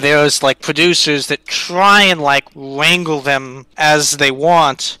 And there's, like, producers that try and, like, wrangle them as they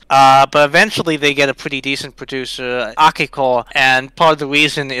want, but eventually they get a pretty decent producer, Akiko, and part of the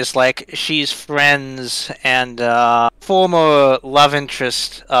reason is, like, she's friends and former love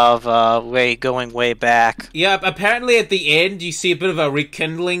interest of Ray going way back. Yeah, apparently at the end you see a bit of a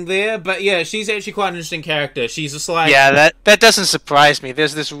rekindling there, but yeah, she's actually quite an interesting character. She's just like... Yeah, that doesn't surprise me.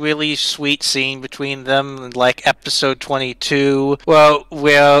 There's this really sweet scene between them in, like, episode 22,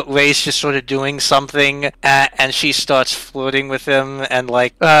 where Ray's just sort of doing something, and she starts flirting with him, and,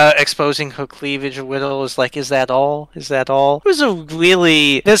 like, exposing her cleavage a little. Is like, is that all? Is that all? There's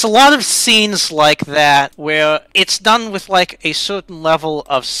a lot of scenes like that, where it's done with, like, a certain level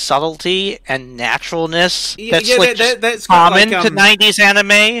of subtlety and naturalness that's common to 90s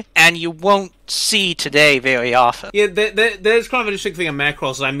anime, and you won't see today very often. Yeah, there's kind of an interesting thing in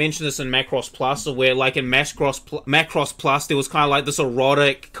Macross. I mentioned this in Macross Plus, where, like, in Macross Plus, there was kind of like this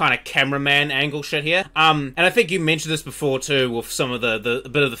erotic kind of cameraman angle shit here. And I think you mentioned this before too, with some of the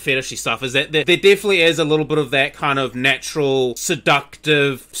bit of the fetishy stuff, is that there definitely is a little bit of that kind of natural,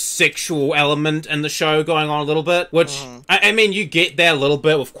 seductive, sexual element in the show going on a little bit, which, I mean, you get that a little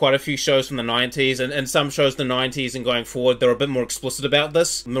bit with quite a few shows from the 90s, and some shows in the 90s and going forward, they're a bit more explicit about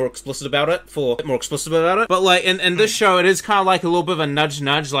it, but, like, in this show, it is kind of like a little bit of a nudge,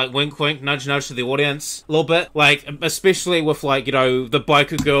 like, wink, nudge to the audience, a little bit, like, especially with, like, you know, the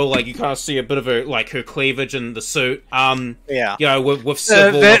biker girl, like, you kind of see a bit of her, like, her cleavage in the suit, yeah, you know, with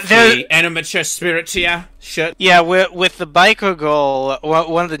Sybil, with the animature spiritia shit. Yeah, with the biker girl,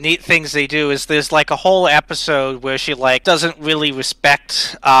 one of the neat things they do is there's, like, a whole episode where she, like, doesn't really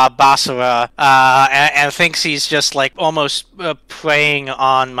respect Basara, and thinks he's just, like, almost preying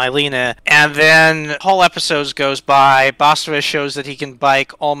on Mylena, and then whole episodes goes by, Basara shows that he can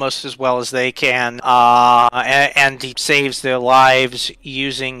bike almost as well as they can, and he saves their lives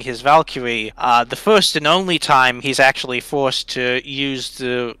using his Valkyrie. The first and only time he's actually forced to use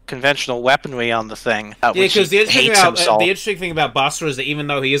the conventional weaponry on the thing. Yeah, because the interesting thing about Basra is that even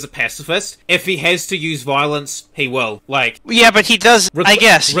though he is a pacifist, if he has to use violence, he will. Like, yeah, but he does. I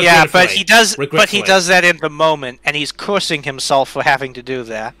guess, yeah, but he does. But he does that in the moment, and he's cursing himself for having to do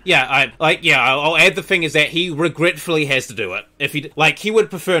that. Yeah, I'll add the thing is that he regretfully has to do it. if he like he would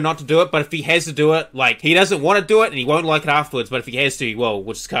prefer not to do it, but if he has to do it, like he doesn't want to do it and he won't like it afterwards, but if he has to, he will,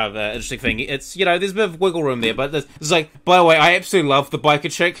 which is kind of an interesting thing. It's, you know, there's a bit of wiggle room there, but it's like, by the way, I absolutely love the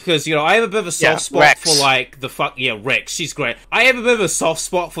biker chick because, you know, I have a bit of a soft spot Rex. for like the Rex, she's great. I have a bit of a soft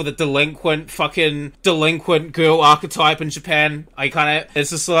spot for the delinquent girl archetype in Japan. It's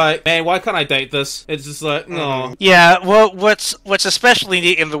just like, man, why can't I date this? It's just like, no. Yeah, well, what's especially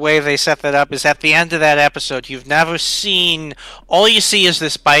neat in the way they set that up is at the end of that episode, you've never seen, all you see is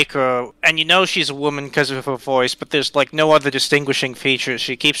this biker, and you know she's a woman because of her voice, but there's like no other distinguishing features.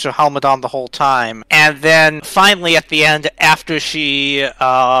 She keeps her helmet on the whole time, and then finally at the end, after she's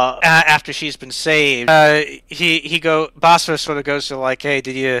been saved, Basra sort of goes to like,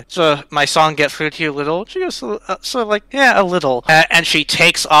 hey, my song get through to you a little? She goes sort of like, yeah, a little, and she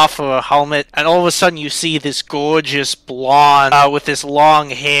takes off her helmet, and all of a sudden you see this gorgeous blonde with this long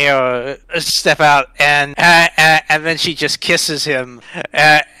hair step out, and then she just kisses him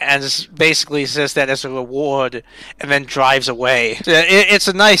and basically says that as a reward, and then drives away. It's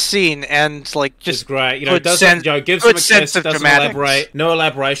a nice scene, and like just it's great. You know, gives him a kiss, doesn't elaborate, no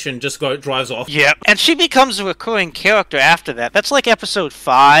elaboration, just drives off. Yeah, and she becomes a recurring character after that. That's like episode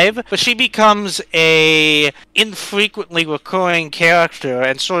 5, but she becomes a infrequently recurring character,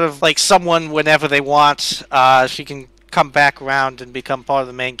 and sort of like someone whenever they want, she can come back around and become part of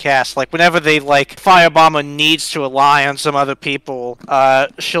the main cast. Like whenever they like Firebomber needs to rely on some other people,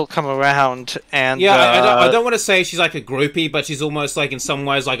 she'll come around and I don't want to say she's like a groupie, but she's almost like in some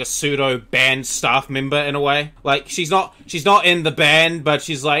ways like a pseudo band staff member in a way. Like she's not in the band, but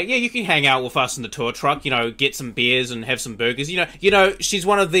she's like, yeah, you can hang out with us in the tour truck, you know, get some beers and have some burgers. You know, she's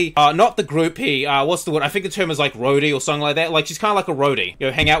one of the not the groupie. What's the word? I think the term is like roadie or something like that. Like she's kind of like a roadie. You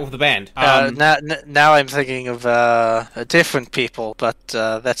know, hang out with the band. Now I'm thinking of different people, but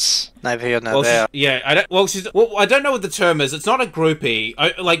that's neither here nor there. I don't know what the term is. It's not a groupie.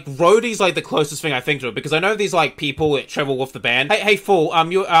 Like roadie's like the closest thing I think to it, because I know these like people that travel with the band. Hey, Fool.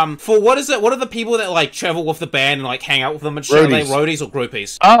 Fool. What is it? What are the people that like travel with the band and like hang out with them and shit? Are they roadies or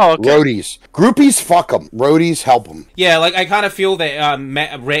groupies? Oh, okay. Roadies. Groupies, fuck them. Roadies, help them. Yeah, like I kind of feel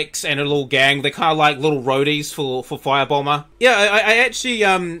that Rex and a little gang, they're kind of like little roadies for Firebomber. Yeah, I actually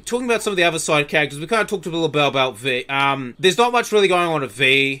talking about some of the other side characters. We kind of talked a little bit about V. There's not much really going on with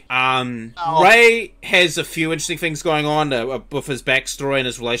V. Ray has a few interesting things going on with his backstory and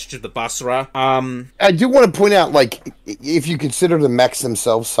his relationship with Basra. I do want to point out, like, if you consider the mechs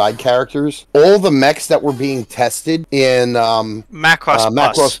themselves side characters, all the mechs that were being tested in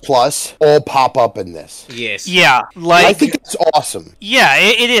Macross Plus all pop up in this. Yes. Yeah, like I think it's awesome. Yeah,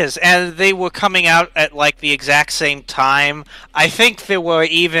 it is, and they were coming out at like the exact same time. I think there were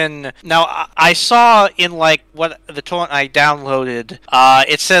even I saw in like what the torrent I downloaded,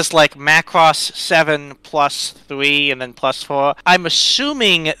 it says like Macross 7 plus 3 and then plus 4. I'm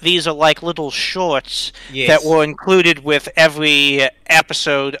assuming these are like little shorts that were included with every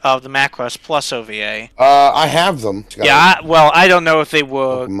episode of the Macross Plus OVA. I have them. I don't know if they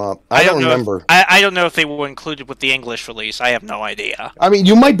were. I don't remember. I don't know if they were included with the English release. I have no idea. I mean,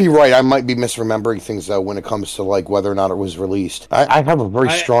 you might be right. I might be misremembering things though when it comes to like whether or not it was released. I have a very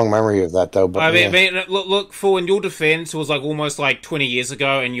strong memory of that though. But I mean, look, for in your defense, it was like almost like 20 years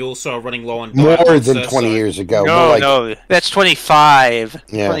ago, and you also are running low on more than 20 years ago. No, that's 25.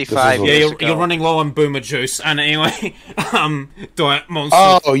 Yeah, 25 years ago. You're running low on boomer juice. And anyway, Diet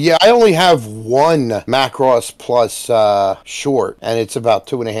Monster. Oh yeah, I only have one Macross Plus short, and it's about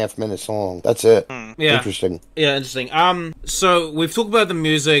 2.5 minutes long. That's it. Yeah. Interesting. Yeah, interesting. So we've talked about the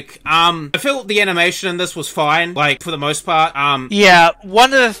music. I feel the animation in this was fine, like for the most part. Yeah,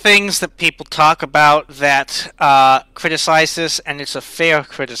 one of the things that people talk about that criticize this, and it's a fair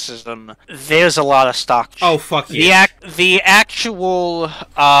criticism, there's a lot of stock. Oh, fuck yeah. The actual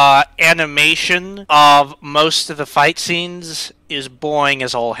animation of most of the fight scenes is boring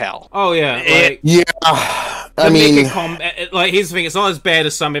as all hell. Oh yeah, I mean, like here's the thing: it's not as bad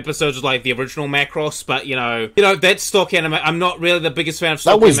as some episodes of like the original Macross, but you know that stock anime. I'm not really the biggest fan of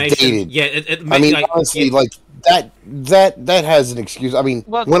stock animation. Dated. Yeah, I mean, honestly, like that has an excuse. I mean,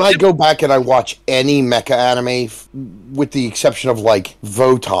 when I go back and I watch any mecha anime, with the exception of like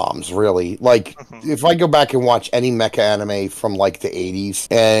Votoms, really, like if I go back and watch any mecha anime from like the 80s,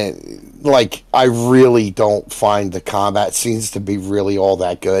 and like I really don't find the combat scenes to be really all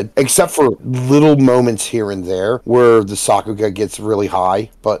that good, except for little moments here and there where the Sakuga gets really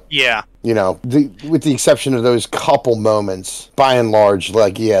high. But yeah. You know, with the exception of those couple moments, by and large,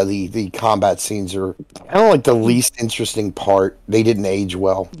 like, yeah, the combat scenes are kind of like the least interesting part. They didn't age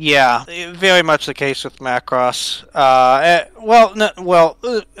well. Yeah, very much the case with Macross.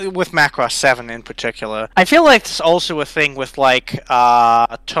 With Macross 7 in particular. I feel like it's also a thing with, like,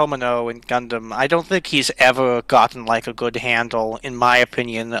 Tomino and Gundam. I don't think he's ever gotten, like, a good handle, in my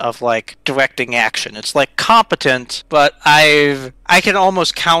opinion, of, like, directing action. It's, like, competent, but I can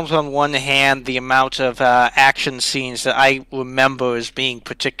almost count on one hand the amount of action scenes that I remember as being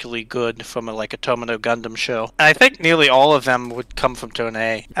particularly good from a Tomino Gundam show. And I think nearly all of them would come from Turn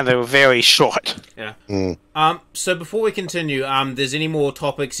A, and they were very short. Yeah. So before we continue, there's any more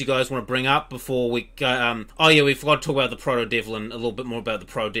topics you guys want to bring up before we go? Oh yeah, we forgot to talk about the Proto Devlin, a little bit more about the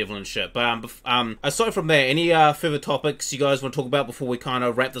Proto Devlin shit. But aside from there, any further topics you guys want to talk about before we kind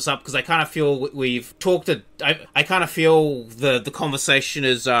of wrap this up? Because I kind of feel we've talked. I kind of feel the conversation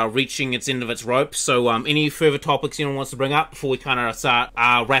is reaching its end of its rope. So any further topics anyone wants to bring up before we kind of start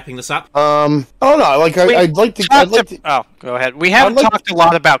wrapping this up? Oh no, like I'd like to. Oh, go ahead. We haven't talked a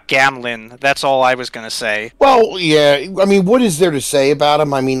lot about Gamlin. That's all I was gonna say. Well, yeah. I mean, what is there to say about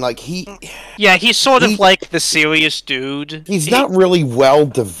him? I mean, like Yeah, he's sort of like the serious dude. He's not really well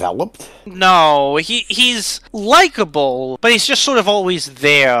developed. No, he's likable, but he's just sort of always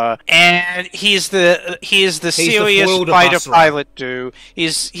there. And he's the serious fighter pilot dude.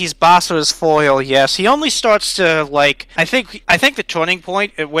 He's Basra's foil. Yes, he only starts to like. I think the turning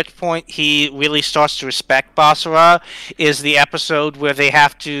point at which point he really starts to respect Basra is the episode where they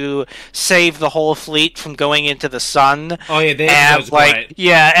have to save the whole fleet from going into the sun. Oh yeah, that's great.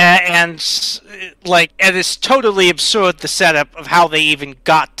 Yeah, and it's totally absurd the setup of how they even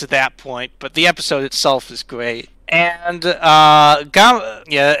got to that point, but the episode itself is great. And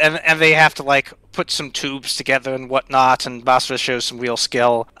and they have to like put some tubes together and whatnot, and Basra shows some real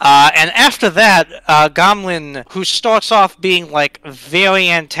skill. And after that, Gamlin, who starts off being like very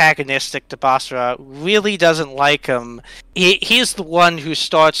antagonistic to Basra, really doesn't like him. He's the one who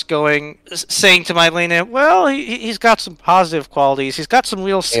starts saying to Mylena, well, he's got some positive qualities, he's got some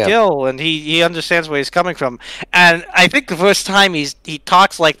real skill, and he understands where he's coming from. And I think the first time he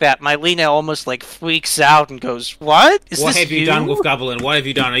talks like that, Mylena almost like freaks out and goes, what? What have you done with Gamlin? What have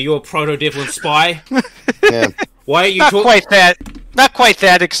you done? Are you a Proto-Devlin spy? Yeah. Why are you not quite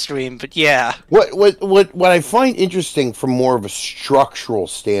that extreme, but yeah. What I find interesting from more of a structural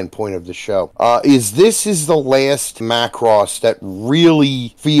standpoint of the show is this is the last Macross that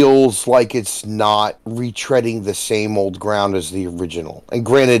really feels like it's not retreading the same old ground as the original. And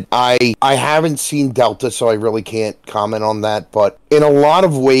granted, I haven't seen Delta, so I really can't comment on that, but in a lot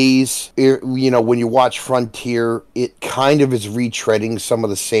of ways, when you watch Frontier, it kind of is retreading some of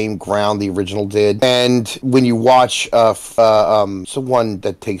the same ground the original did. And when you watch one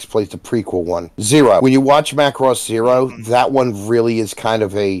that takes place, the prequel one, Zero. When you watch Macross Zero, that one really is kind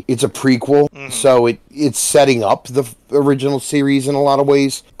of it's a prequel, so it's setting up the original series in a lot of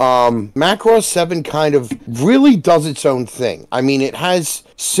ways. Macross 7 kind of really does its own thing. I mean, it has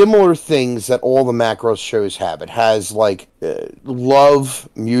similar things that all the Macross shows have. It has like love,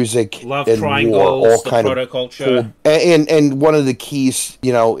 music, love and triangles, war, all the kind proto-culture. of cool. And one of the keys,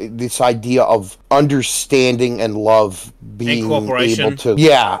 this idea of understanding and love, being able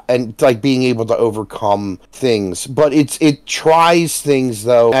to and like being able to overcome things. But it tries things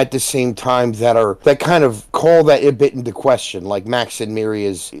though at the same time that kind of call that a bit into question, like Max and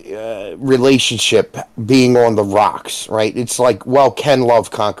Miria's relationship being on the rocks, right? It's like, well, can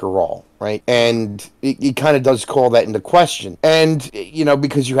love conquer all? Right, and it kind of does call that into question, and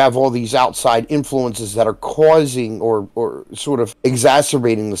because you have all these outside influences that are causing or sort of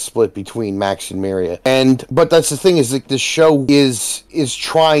exacerbating the split between Max and Miria. But that's the thing, is that the show is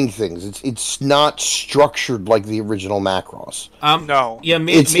trying things. It's not structured like the original Macross. No. Yeah,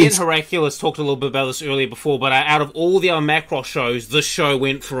 me and Heraclius talked a little bit about this earlier before, but out of all the other Macross shows, this show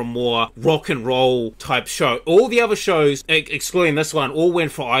went for a more rock and roll type show. All the other shows, excluding this one, all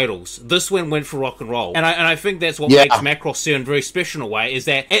went for idols. This one went for rock and roll. And I think that's what makes Macross 7 very special in a way, is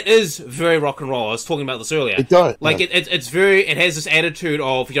that it is very rock and roll. I was talking about this earlier. It does. Like, it has this attitude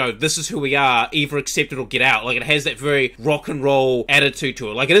of, this is who we are, either accept it or get out. Like, it has that very rock and roll attitude to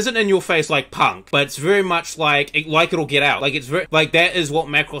it. Like, it isn't in your face like punk, but it's very much like it or get out. Like, it's very, like, that is what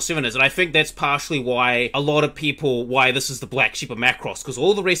Macross 7 is. And I think that's partially why a lot of people, why this is the black sheep of Macross, because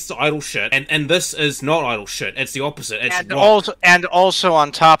all the rest is idle shit, and this is not idle shit. It's the opposite. It's and also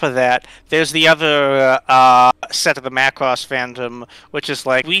on top of that, there's the other set of the Macross fandom, which is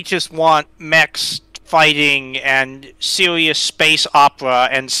like, we just want mechs fighting and serious space opera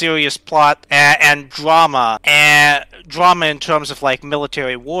and serious plot and drama in terms of like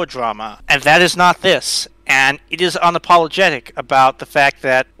military war drama, and that is not this. And it is unapologetic about the fact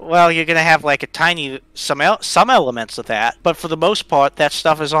that, well, you're going to have like a tiny, some elements of that, but for the most part, that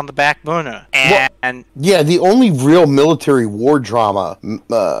stuff is on the back burner. And yeah, the only real military war drama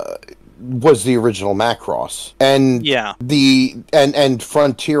was the original Macross, and and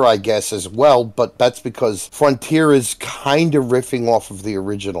Frontier, I guess, as well. But that's because Frontier is kind of riffing off of the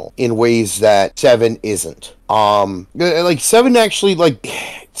original in ways that 7 isn't. Like 7 actually, like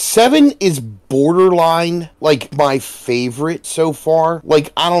 7 is borderline like my favorite so far.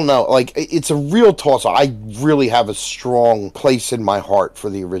 Like, I don't know, like it's a real toss. I really have a strong place in my heart for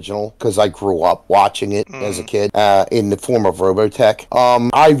the original because I grew up watching it as a kid in the form of Robotech.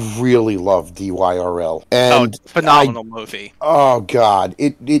 I really love DYRL, and phenomenal movie. Oh god,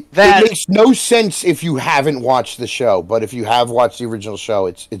 it makes no sense if you haven't watched the show, but if you have watched the original show,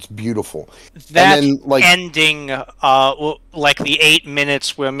 it's beautiful. That and then, like, ending, like the 8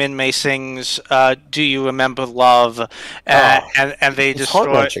 minutes where Min-Mei sings "Do You Remember Love," and they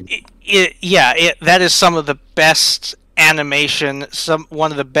destroy. That is some of the best animation,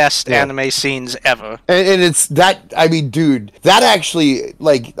 one of the best anime scenes ever. And it's that, I mean, dude, that actually,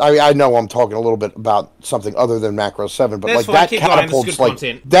 like, I know I'm talking a little bit about something other than Macross 7, but that's like that catapults, like,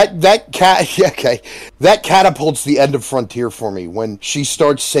 that catapults the end of Frontier for me when she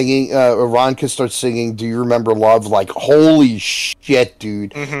starts singing, Iranka starts singing "Do You Remember Love?" Like, holy shit,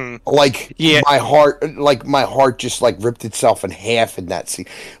 dude. Like, my heart just like ripped itself in half in that scene.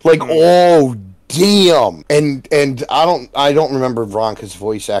 Like, oh damn. And I don't remember Veronika's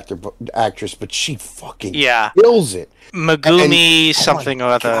voice actress, but she fucking kills it. Megumi something or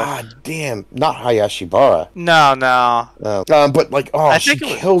other. God damn, not Hayashibara. No. But like, she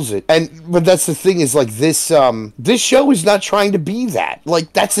kills it. But that's the thing is, like, this show is not trying to be that.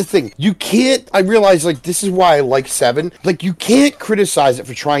 Like, that's the thing. You can't. I realize, like, this is why I like 7. Like, you can't criticize it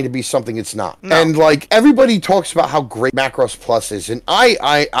for trying to be something it's not. No. And like, everybody talks about how great Macross Plus is, and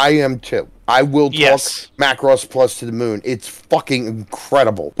I am too. I will talk Macross Plus to the moon. It's fucking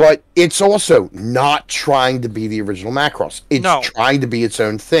incredible. But it's also not trying to be the original Macross. It's trying to be its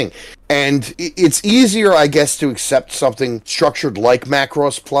own thing. And it's easier, I guess, to accept something structured like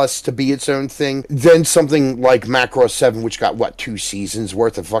Macross Plus to be its own thing than something like Macross 7, which got, what, 2 seasons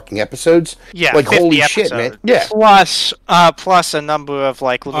worth of fucking episodes? Yeah, like, holy shit, man. Yeah. Plus a number of,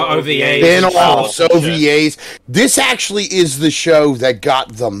 like, little OVAs. OVAs. This actually is the show that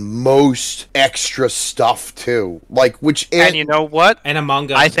got the most extra stuff, too. Like, and you know what? And a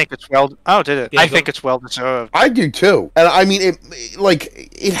manga. I think it's did it? Yeah, I think it's well deserved. I do, too. And I mean,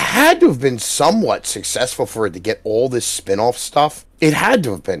 it had to have been somewhat successful for it to get all this spin-off stuff. It had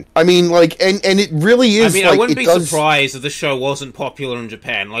to have been. I mean, like, and it really is. I mean, like, I wouldn't be surprised if the show wasn't popular in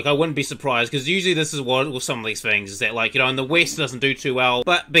Japan. Like, I wouldn't be surprised, because usually this is what with some of these things is that, like, you know, in the West it doesn't do too well.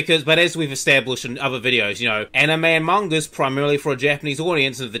 But as we've established in other videos, you know, anime and manga is primarily for a Japanese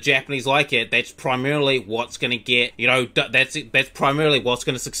audience, and if the Japanese like it, that's primarily what's going to get, you know, that's primarily what's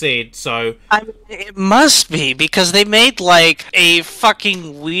going to succeed. So I mean, it must be, because they made like a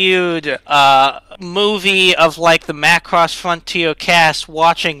fucking weird movie of like the Macross Frontier cast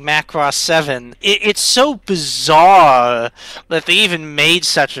watching Macross 7. It's so bizarre that they even made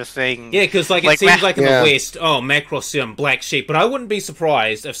such a thing. Yeah, because like it seems like in the West, Macross 7, black sheep. But I wouldn't be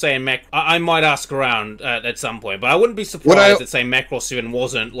surprised if saying I might ask around at some point, but I wouldn't be surprised that saying Macross 7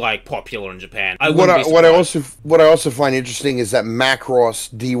 wasn't like popular in Japan. What I also find interesting is that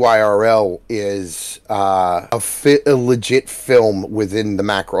Macross DYRL is a legit film within the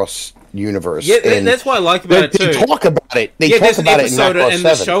Macross universe. Yeah, and that's what I like about it too. They talk about it. They talk about it in Macross 7. There's an episode in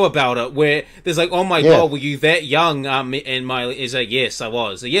the show about it where there's like, oh my god, were you that young? And is like, yes, I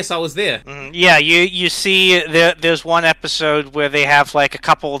was. Yes, I was there. Yeah, you see, there's one episode where they have like a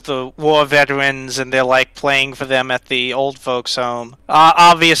couple of the war veterans, and they're like playing for them at the old folks' home.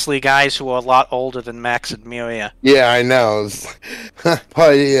 Obviously, guys who are a lot older than Max and Miria. Yeah, I know.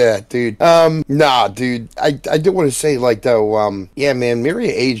 Oh yeah, dude. Nah, dude. I do want to say, like, though, yeah, man, Miria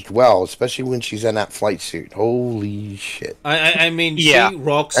aged well. Especially when she's in that flight suit. Holy shit. I mean, she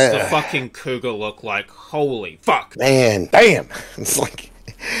rocks the fucking cougar look, like, holy fuck. Man, damn. It's like,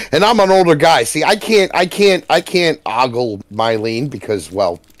 and I'm an older guy. See, I can't ogle Mylene because,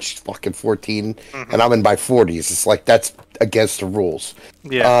 well, she's fucking 14 and I'm in my 40s. It's like, that's against the rules.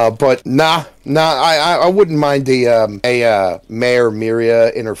 Yeah. But I wouldn't mind a Mayor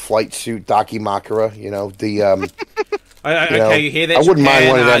Miria in her flight suit, Dakimakura, you know, the Okay, you hear that? I wouldn't mind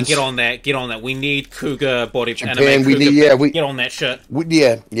one of them. Get on that. We need cougar body Japan, anime. Get on that shit. We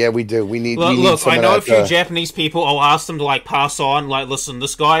do. We need. Look, I know a few Japanese people. I'll ask them to like pass on. Like, listen,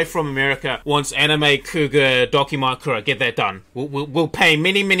 this guy from America wants anime cougar documakura. Get that done. We'll pay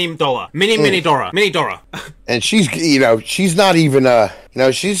many dollar. And she's not even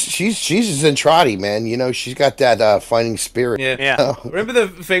she's Zentradi, man. She's got that fighting spirit. Yeah. Remember the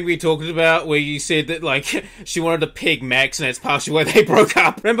thing we talked about where you said that like she wanted to peg Max and that's partially where they broke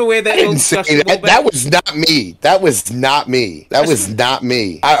up? Remember where that little discussion that was not me. That was not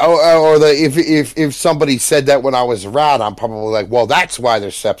me. If somebody said that when I was around, I'm probably like, well, that's why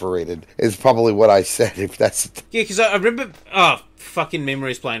they're separated. Is probably what I said. If that's because I remember. Fucking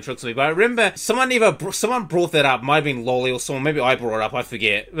memories playing tricks on me, but I remember someone brought that up. Might have been Lolly or someone. Maybe I brought it up. I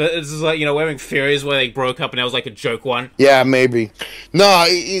forget. But it's just like we're having theories where they broke up and that was like a joke one. Yeah, maybe. No,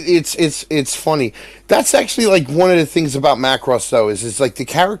 it's funny. That's actually like one of the things about Macross though is like the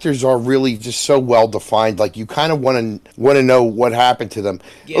characters are really just so well defined. Like you kind of want to know what happened to them.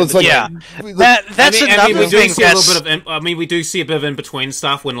 Yeah, it's like that's another thing. We do see a bit of in between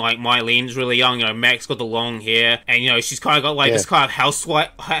stuff when like Mylene's really young. Max got the long hair and she's kind of got like this kind of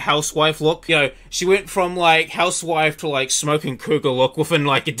housewife look. She went from like housewife to like smoking cougar look within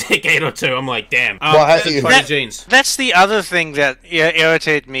like a decade or two. I'm like, damn. That's the other thing that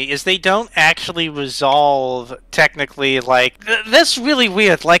irritated me is they don't actually resolve technically. Like that's really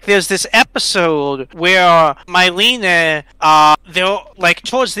weird. Like there's this episode where Mylene, they're like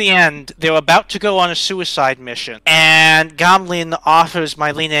towards the end, they're about to go on a suicide mission, and Gamlin offers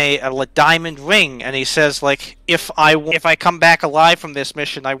Mylene a diamond ring, and he says like, if I come back alive from this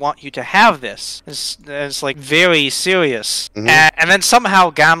mission, I want you to have this. It's like very serious. Mm-hmm. And then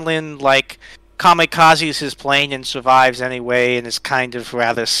somehow Gamlin like kamikazes his plane and survives anyway, and is kind of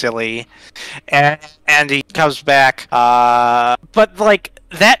rather silly. And he comes back. But like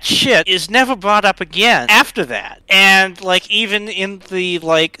that shit is never brought up again after that. And like even in the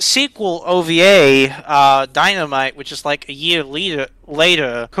like sequel OVA, Dynamite, which is like a year later,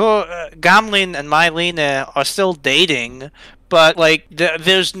 Gamlin and Mylene are still dating, but like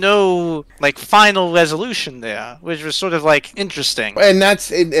there's no like final resolution there, which was sort of like interesting. And that's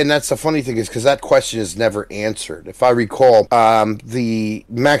the funny thing is because that question is never answered. If I recall, the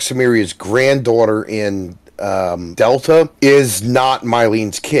Maximilia's granddaughter in Delta is not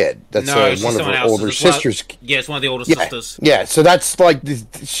Mylene's kid. That's one of her older sisters. Yeah, it's one of the older sisters. Yeah, so that's like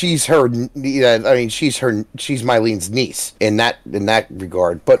she's her. I mean, she's Mylene's niece in that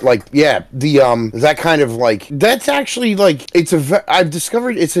regard. But like, yeah, that kind of like that's actually like I've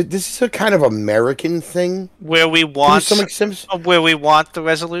discovered this is a kind of American thing where we want the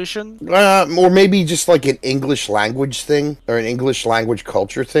resolution, or maybe just like an English language thing or an English language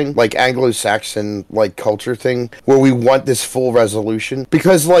culture thing, like Anglo-Saxon like culture thing where we want this full resolution.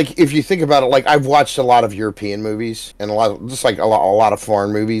 Because like if you think about it, like I've watched a lot of European movies and a lot of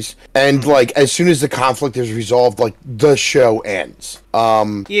foreign movies, and like as soon as the conflict is resolved, like the show ends.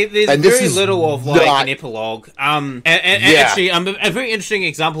 There's very little of like an epilogue. Actually, a very interesting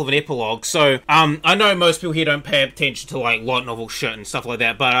example of an epilogue. So, I know most people here don't pay attention to like light novel shit and stuff like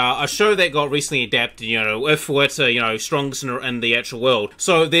that, but a show that got recently adapted, if we're to strongest in the actual world.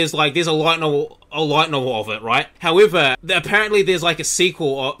 So there's a light novel of it, right? However, apparently there's like a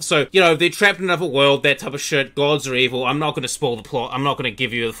sequel. So they're trapped in another world, that type of shit. Gods are evil. I'm not going to spoil the plot. I'm not going to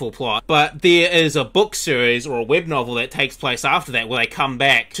give you the full plot. But there is a book series or a web novel that takes place after that, where they come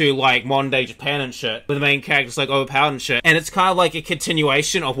back to like modern day Japan and shit, where the main character's like overpowered and shit. And it's kind of like a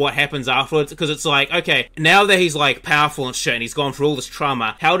continuation of what happens afterwards, because it's like, okay, now that he's like powerful and shit, and he's gone through all this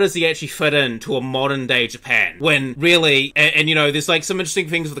trauma, how does he actually fit into a modern day Japan? When really, and there's like some interesting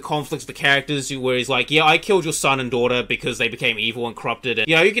things with the conflicts of the characters, where he's like, yeah, I killed your son and daughter because they became evil and corrupted, and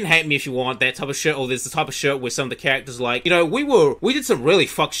you can hate me if you want, that type of shit. Or there's the type of shit where some of the characters are like, we did some really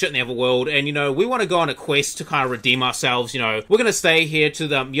fucked shit in the other world, and we want to go on a quest to kind of redeem ourselves. We're gonna stay here to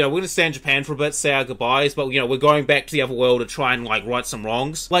them, we're gonna stay in Japan for a bit, say our goodbyes, but we're going back to the other world to try and like right some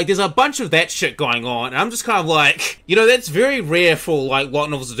wrongs. Like there's a bunch of that shit going on, and I'm just kind of like, that's very rare for like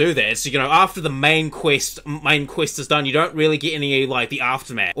light novels to do that. So after the main quest is done, you don't really get any like the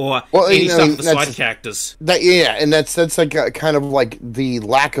aftermath or any stuff with the side characters. And that's like kind of like the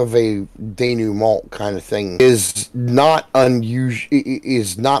lack of a denouement kind of thing is not unusual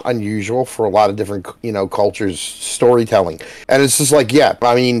for a lot of different cultures storytelling. And it's just like, yeah,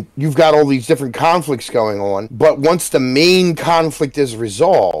 I mean, you've got all these different conflicts going on, but once the main conflict is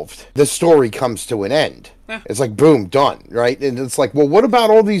resolved, the story comes to an end. It's like, boom, done, right? And it's like, well, what about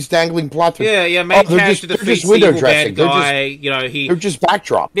all these dangling plot twists? Yeah, main character defeats the evil bad guy, they're just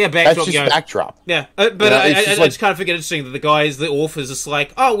backdrop. Yeah, backdrop. That's just backdrop. Yeah, but I just kind of think it's interesting that the authors, it's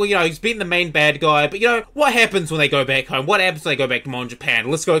like, oh, well, he's beaten the main bad guy, but, what happens when they go back home? What happens when they go back to Mon Japan?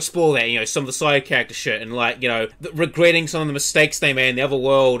 Let's go explore that, some of the side character shit, and, regretting some of the mistakes they made in the other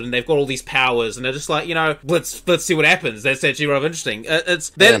world, and they've got all these powers, and they're just like, let's see what happens. That's actually rather interesting.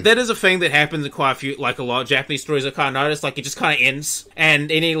 That is a thing that happens in quite a few, a lot of Japanese stories I kind of noticed, it just kind of ends,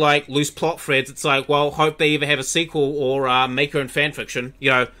 and any, loose plot threads, it's like, well, hope they either have a sequel or make their own fanfiction,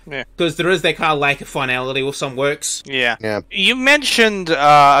 because there is that kind of lack of finality with some works. Yeah. You mentioned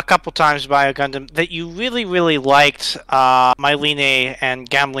a couple times, Bio Gundam, that you really, really liked Mylene and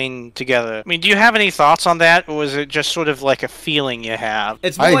Gamleen together. I mean, do you have any thoughts on that, or was it just sort of like a feeling you have?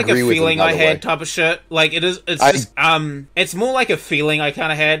 It's more like a feeling I had type of shit. It's more like a feeling I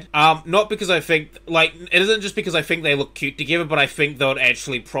kind of had. Not because I think, it isn't just because I think they look cute together, but I think they'll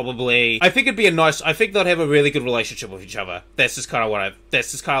actually probably, I think they'll have a really good relationship with each other. That's just kind of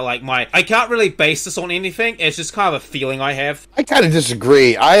I can't really base this on anything, it's just kind of a feeling I have. I kind of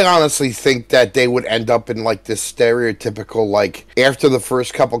disagree. I honestly think that they would end up in, this stereotypical, after the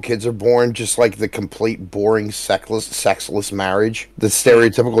first couple kids are born, just, the complete boring, sexless marriage. The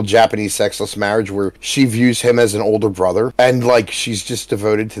stereotypical Japanese sexless marriage where she views him as an older brother, and, she's just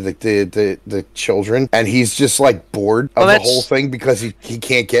devoted to the children, and he's just, bored of the whole thing because he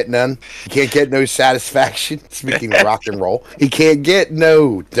can't get none. He can't get no satisfaction. Speaking of rock and roll, he can't get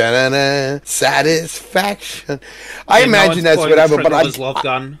no satisfaction. I imagine that's what happened, but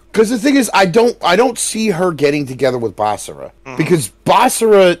because the thing is, I don't see her getting together with Basara, because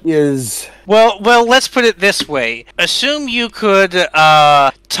Basara is... Well, let's put it this way. Assume you could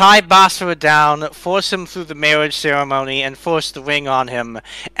tie Basara down, force him through the marriage ceremony, and force the ring on him,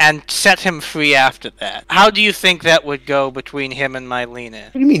 and set him free after that. How do you think that would go between him and Mylene?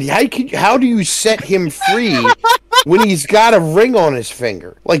 What do you mean? How do you set him free when he's got a ring on his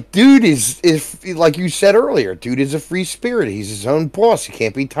finger? Dude is like you said earlier, dude is a free spirit. He's his own boss. He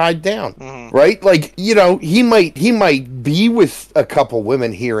can't be tied down, right? He might be with a couple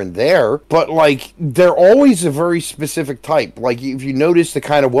women here and there, but they're always a very specific type. If you notice, the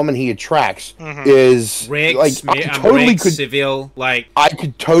kind of woman he attracts is Rex, Seville. I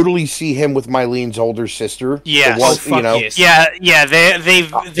could totally see him with Mylene's older sister. Yes. Yes. Yeah.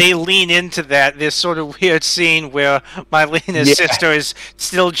 They lean into that. This sort of weird scene where Mylene's sister is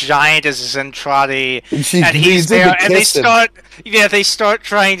still giant as a Zentradi, and he's there, and they start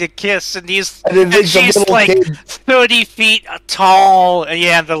trying to kiss, and she's 30 feet tall,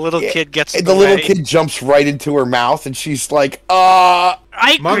 and the little kid gets the little kid jumps right into her mouth, and she's like, I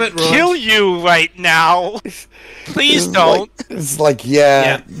could kill you right now. Please don't. It's but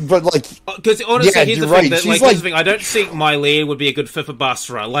because honestly, here's the thing. That, here's the thing. I don't think Mylene would be a good fit for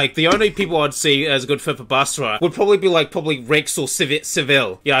Basara. The only people I'd see as a good fit for Basara would probably be Rex or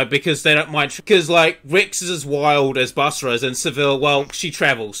Seville. Because they don't mind. Because Rex is as wild as Basara is, and Seville, well, she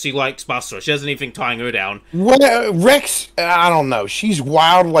travels. She likes Basara. She doesn't even think tying her down. Well, Rex, I don't know. She's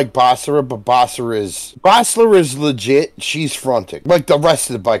wild like Basara, but Basara is legit. She's fronting the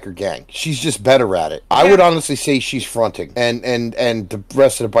rest of the biker gang. She's just better at it. I would honestly say she's fronting, and the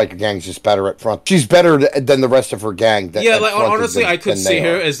rest of the biker gang is just better at front. She's better than the rest of her gang. Honestly, I could see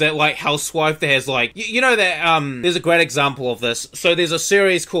her as that housewife that has that there's a great example of this. So there's a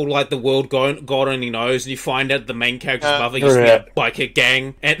series called The World God Only Knows, and you find out the main character's mother used to be a biker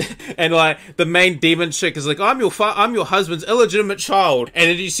gang, and the main demon chick is I'm your husband's illegitimate child, and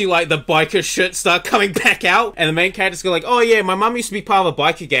then you see the biker shit start coming back out, and the main characters go oh yeah, my mum used to be part of a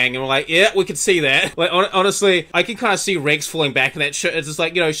biker gang, and we're yeah, we could see that. Honestly, I can kind of see Rex falling back in that shit. It's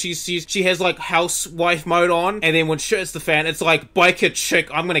just she has housewife mode on, and then when shit hits the fan, it's biker chick,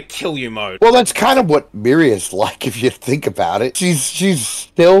 I'm gonna kill you mode. Well, that's kind of what Miria's if you think about it. She's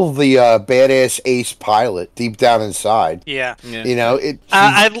still the badass ace pilot deep down inside. Yeah.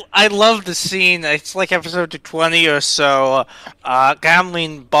 I love the scene. It's episode 20 or so.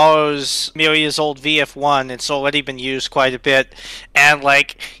 Gamleen borrows Miria's old VF1. It's already been used quite a bit, and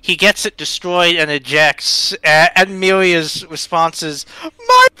he gets it destroyed and ejects, and Miria's response is,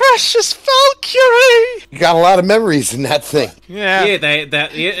 "My precious Valkyrie!" You got a lot of memories in that thing. Yeah.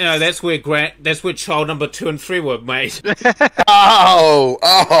 That's where child number 2 and 3 were made. Oh,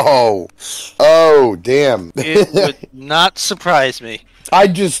 damn. It would not surprise me. I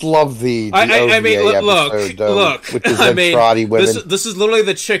just love the I mean, look. With the Zentradi women. This is literally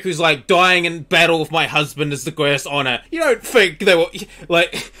the chick who's dying in battle with my husband is the greatest honor. You don't think they were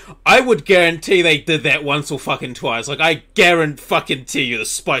like, I would guarantee they did that once or fucking twice. Like, I guarantee you to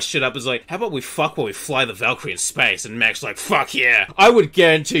spice shit up is like, how about we fuck while we fly the Valkyrie in space? And Mac's like, fuck yeah. I would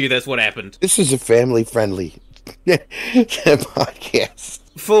guarantee you that's what happened. This is a family-friendly podcast.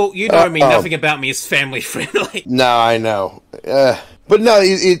 Fool, you know me, nothing about me is family-friendly. No, I know. But no,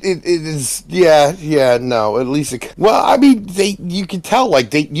 it is, no, at least well, I mean, you can tell,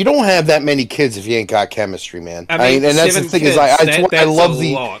 like, you don't have that many kids if you ain't got chemistry, man. I mean, and that's the thing kids,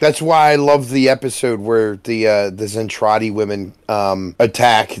 that's why I love the episode where the Zentradi women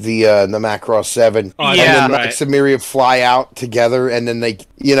attack the Macross 7, and then Max and Miria fly out together, and then they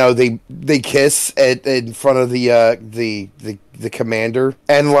kiss in front of the commander.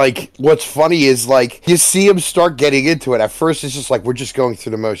 And like, what's funny is, like, you see him start getting into it. At first it's just like, we're just going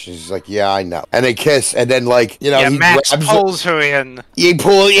through the motions. He's like, yeah, I know. And they kiss, and then, like, he Max pulls her in. He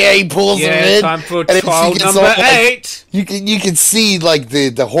pulls her in. Time for trial number 8. You can see, like,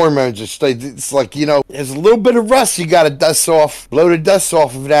 the hormones are it's like, there's a little bit of rust you gotta blow the dust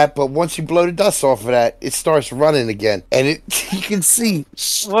off of that, but once you blow the dust off of that, it starts running again. And you can see,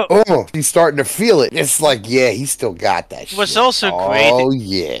 he's starting to feel it. It's like, yeah, he's still got that shit. What's also great. Oh,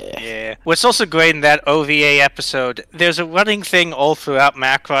 yeah. What's also great in that OVA episode, there's a running thing all throughout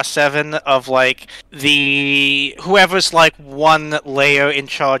Macross 7 of, like, whoever's, like, one layer in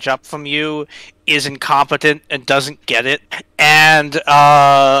charge up from you is incompetent and doesn't get it, and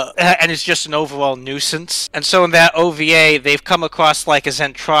it's just an overall nuisance. And so in that OVA, they've come across, like, a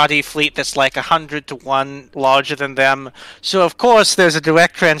Zentradi fleet that's like 100 to 1 larger than them. So of course there's a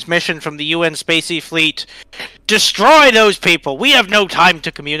direct transmission from the UN Spacey fleet: destroy those people! We have no time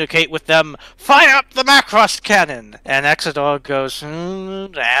to communicate with them! Fire up the Macross cannon! And Exodar goes,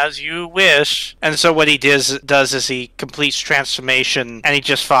 as you wish. And so what he does is he completes transformation, and he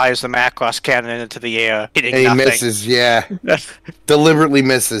just fires the Macross cannon into the air, hitting nothing. He misses, yeah. Deliberately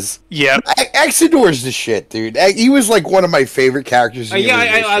misses. Yeah. Exodor's the shit, dude. He was, like, one of my favorite characters in the show.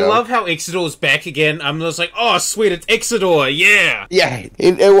 I love how Exodor's back again. I'm just like, oh, sweet, it's Exodor, yeah! Yeah.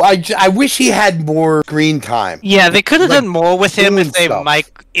 I wish he had more screen time. Yeah, they could have done more with him if they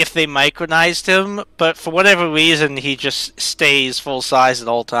micronized him, but for whatever reason, he just stays full size at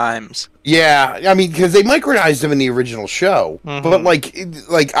all times. Yeah, I mean, because they micronized him in the original show, but like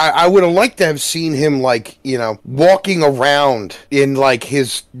I would have liked to have seen him, like, walking around in, like,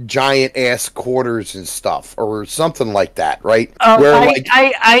 his giant ass quarters and stuff, or something like that, right?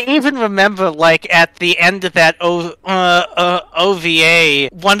 I even remember, like, at the end of that OVA,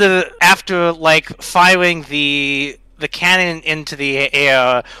 after, like, firing the cannon into the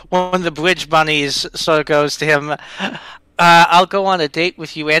air, one of the bridge bunnies sort of goes to him, I'll go on a date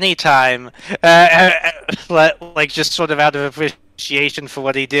with you anytime, like, just sort of out of appreciation for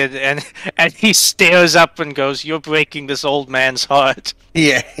what he did, and he stares up and goes, "You're breaking this old man's heart."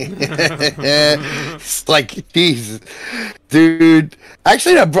 Yeah. It's like, Jesus. Dude.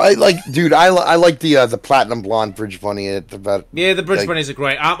 Actually, I like the platinum blonde bridge bunny. The bridge bunnies are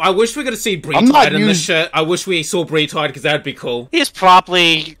great. I wish we could see Bree-Tide in this shit. I wish we saw Bree-Tide, because that'd be cool. He's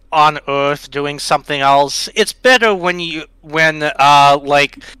probably on Earth doing something else. It's better when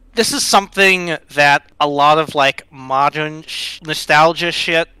this is something that a lot of, like, modern nostalgia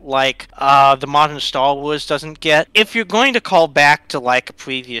shit, like the modern Star Wars, doesn't get. If you're going to call back to, like, a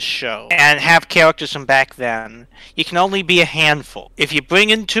previous show and have characters from back then, you can only be a handful. If you bring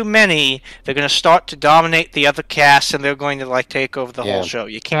in too many, they're going to start to dominate the other cast, and they're going to, like, take over the whole show.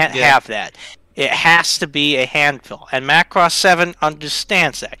 You can't have that. It has to be a handful, and Macross 7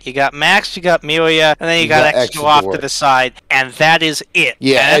 understands that. You got Max, you got Miria, and then you got Exodor off to the side, and that is it.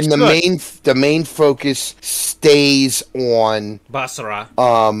 Yeah, and the main focus stays on Basara.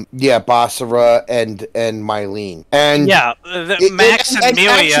 Basara and Mylene. And Max and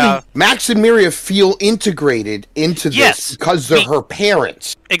Miria. Max and Miria feel integrated into this because they're her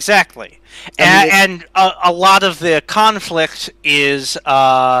parents. Exactly. And a lot of the conflict is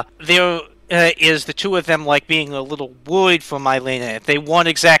is the two of them, like, being a little worried for Mylena. They weren't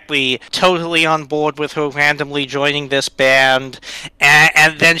exactly totally on board with her randomly joining this band,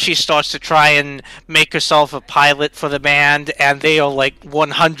 and then she starts to try and make herself a pilot for the band, and they are, like,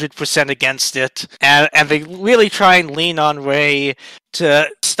 100% against it. And they really try and lean on Ray to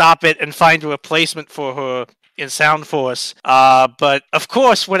stop it and find a replacement for her. in Sound Force. But of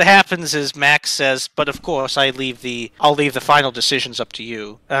course, what happens is Max says, "But of course, I'll leave the final decisions up to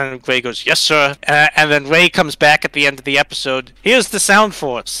you." And Ray goes, "Yes, sir." And then Ray comes back at the end of the episode. "Here's the Sound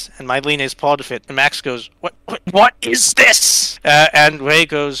Force," and Mylena is part of it. And Max goes, "What is this?" And Ray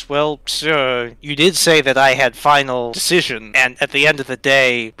goes, "Well, sir, you did say that I had final decision, and at the end of the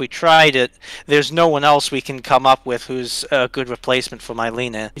day, we tried it. There's no one else we can come up with who's a good replacement for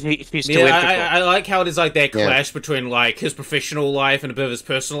Mylena. She's too integral." I like how it is like that clash between like his professional life and a bit of his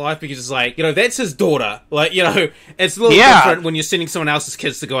personal life, because it's like, you know, that's his daughter. Like, you know, it's a little different when you're sending someone else's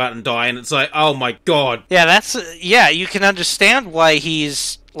kids to go out and die, and it's like, oh my god. Yeah, you can understand why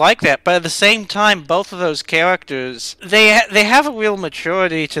he's like that, but at the same time, both of those characters, they have a real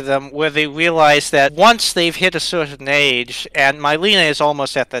maturity to them where they realize that once they've hit a certain age, and Mylena is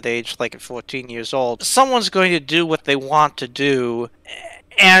almost at that age, like at 14 years old, someone's going to do what they want to do,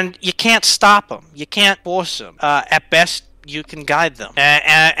 and you can't stop them. You can't force them. At best, you can guide them.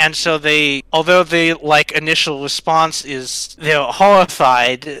 And so although the like initial response is they're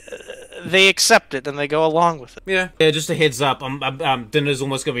horrified, they accept it and they go along with it. Yeah, just a heads up, dinner's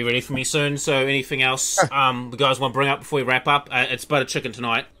almost going to be ready for me soon, so anything else the guys want to bring up before we wrap up? It's butter chicken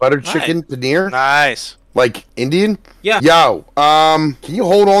tonight. Butter chicken, paneer? Nice. Like Indian? Yeah. Yo, can you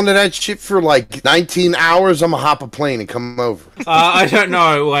hold on to that shit for like 19 hours? I'm gonna hop a plane and come over. I don't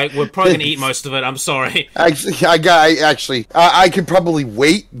know. Like, we're probably gonna eat most of it. I'm sorry. Actually, I could probably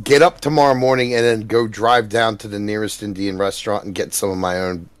wait, get up tomorrow morning, and then go drive down to the nearest Indian restaurant and get some of my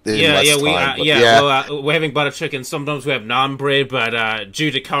own. We're having butter chicken. Sometimes we have naan bread, but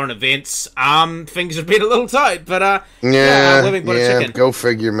due to current events, things have been a little tight. But we're having butter chicken. Go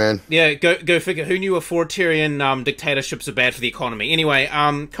figure, man. Yeah, go figure. Who knew authoritarian dictatorships are bad for the economy? Anyway,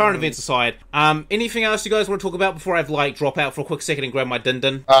 current events aside, anything else you guys want to talk about before I like drop out for a quick second and grab my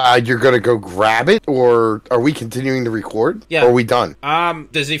din-din? You're gonna go grab it, or are we continuing to record? Yeah. Or are we done?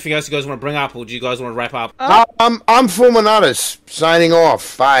 There's anything else you guys want to bring up, or do you guys want to wrap up? I'm Fvlminatvs signing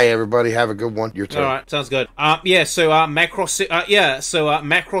off. Bye, everybody. Have a good one. Your turn. All right, sounds good. Macross.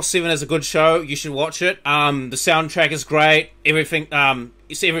 Macross 7 is a good show. You should watch it. The soundtrack is great. Everything.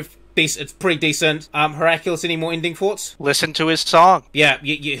 It's pretty decent. Heraclius, any more ending thoughts? Listen to his song. Yeah,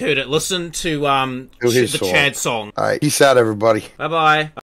 you heard it. Listen to the song. Chad song. All right, peace out, everybody. Bye bye.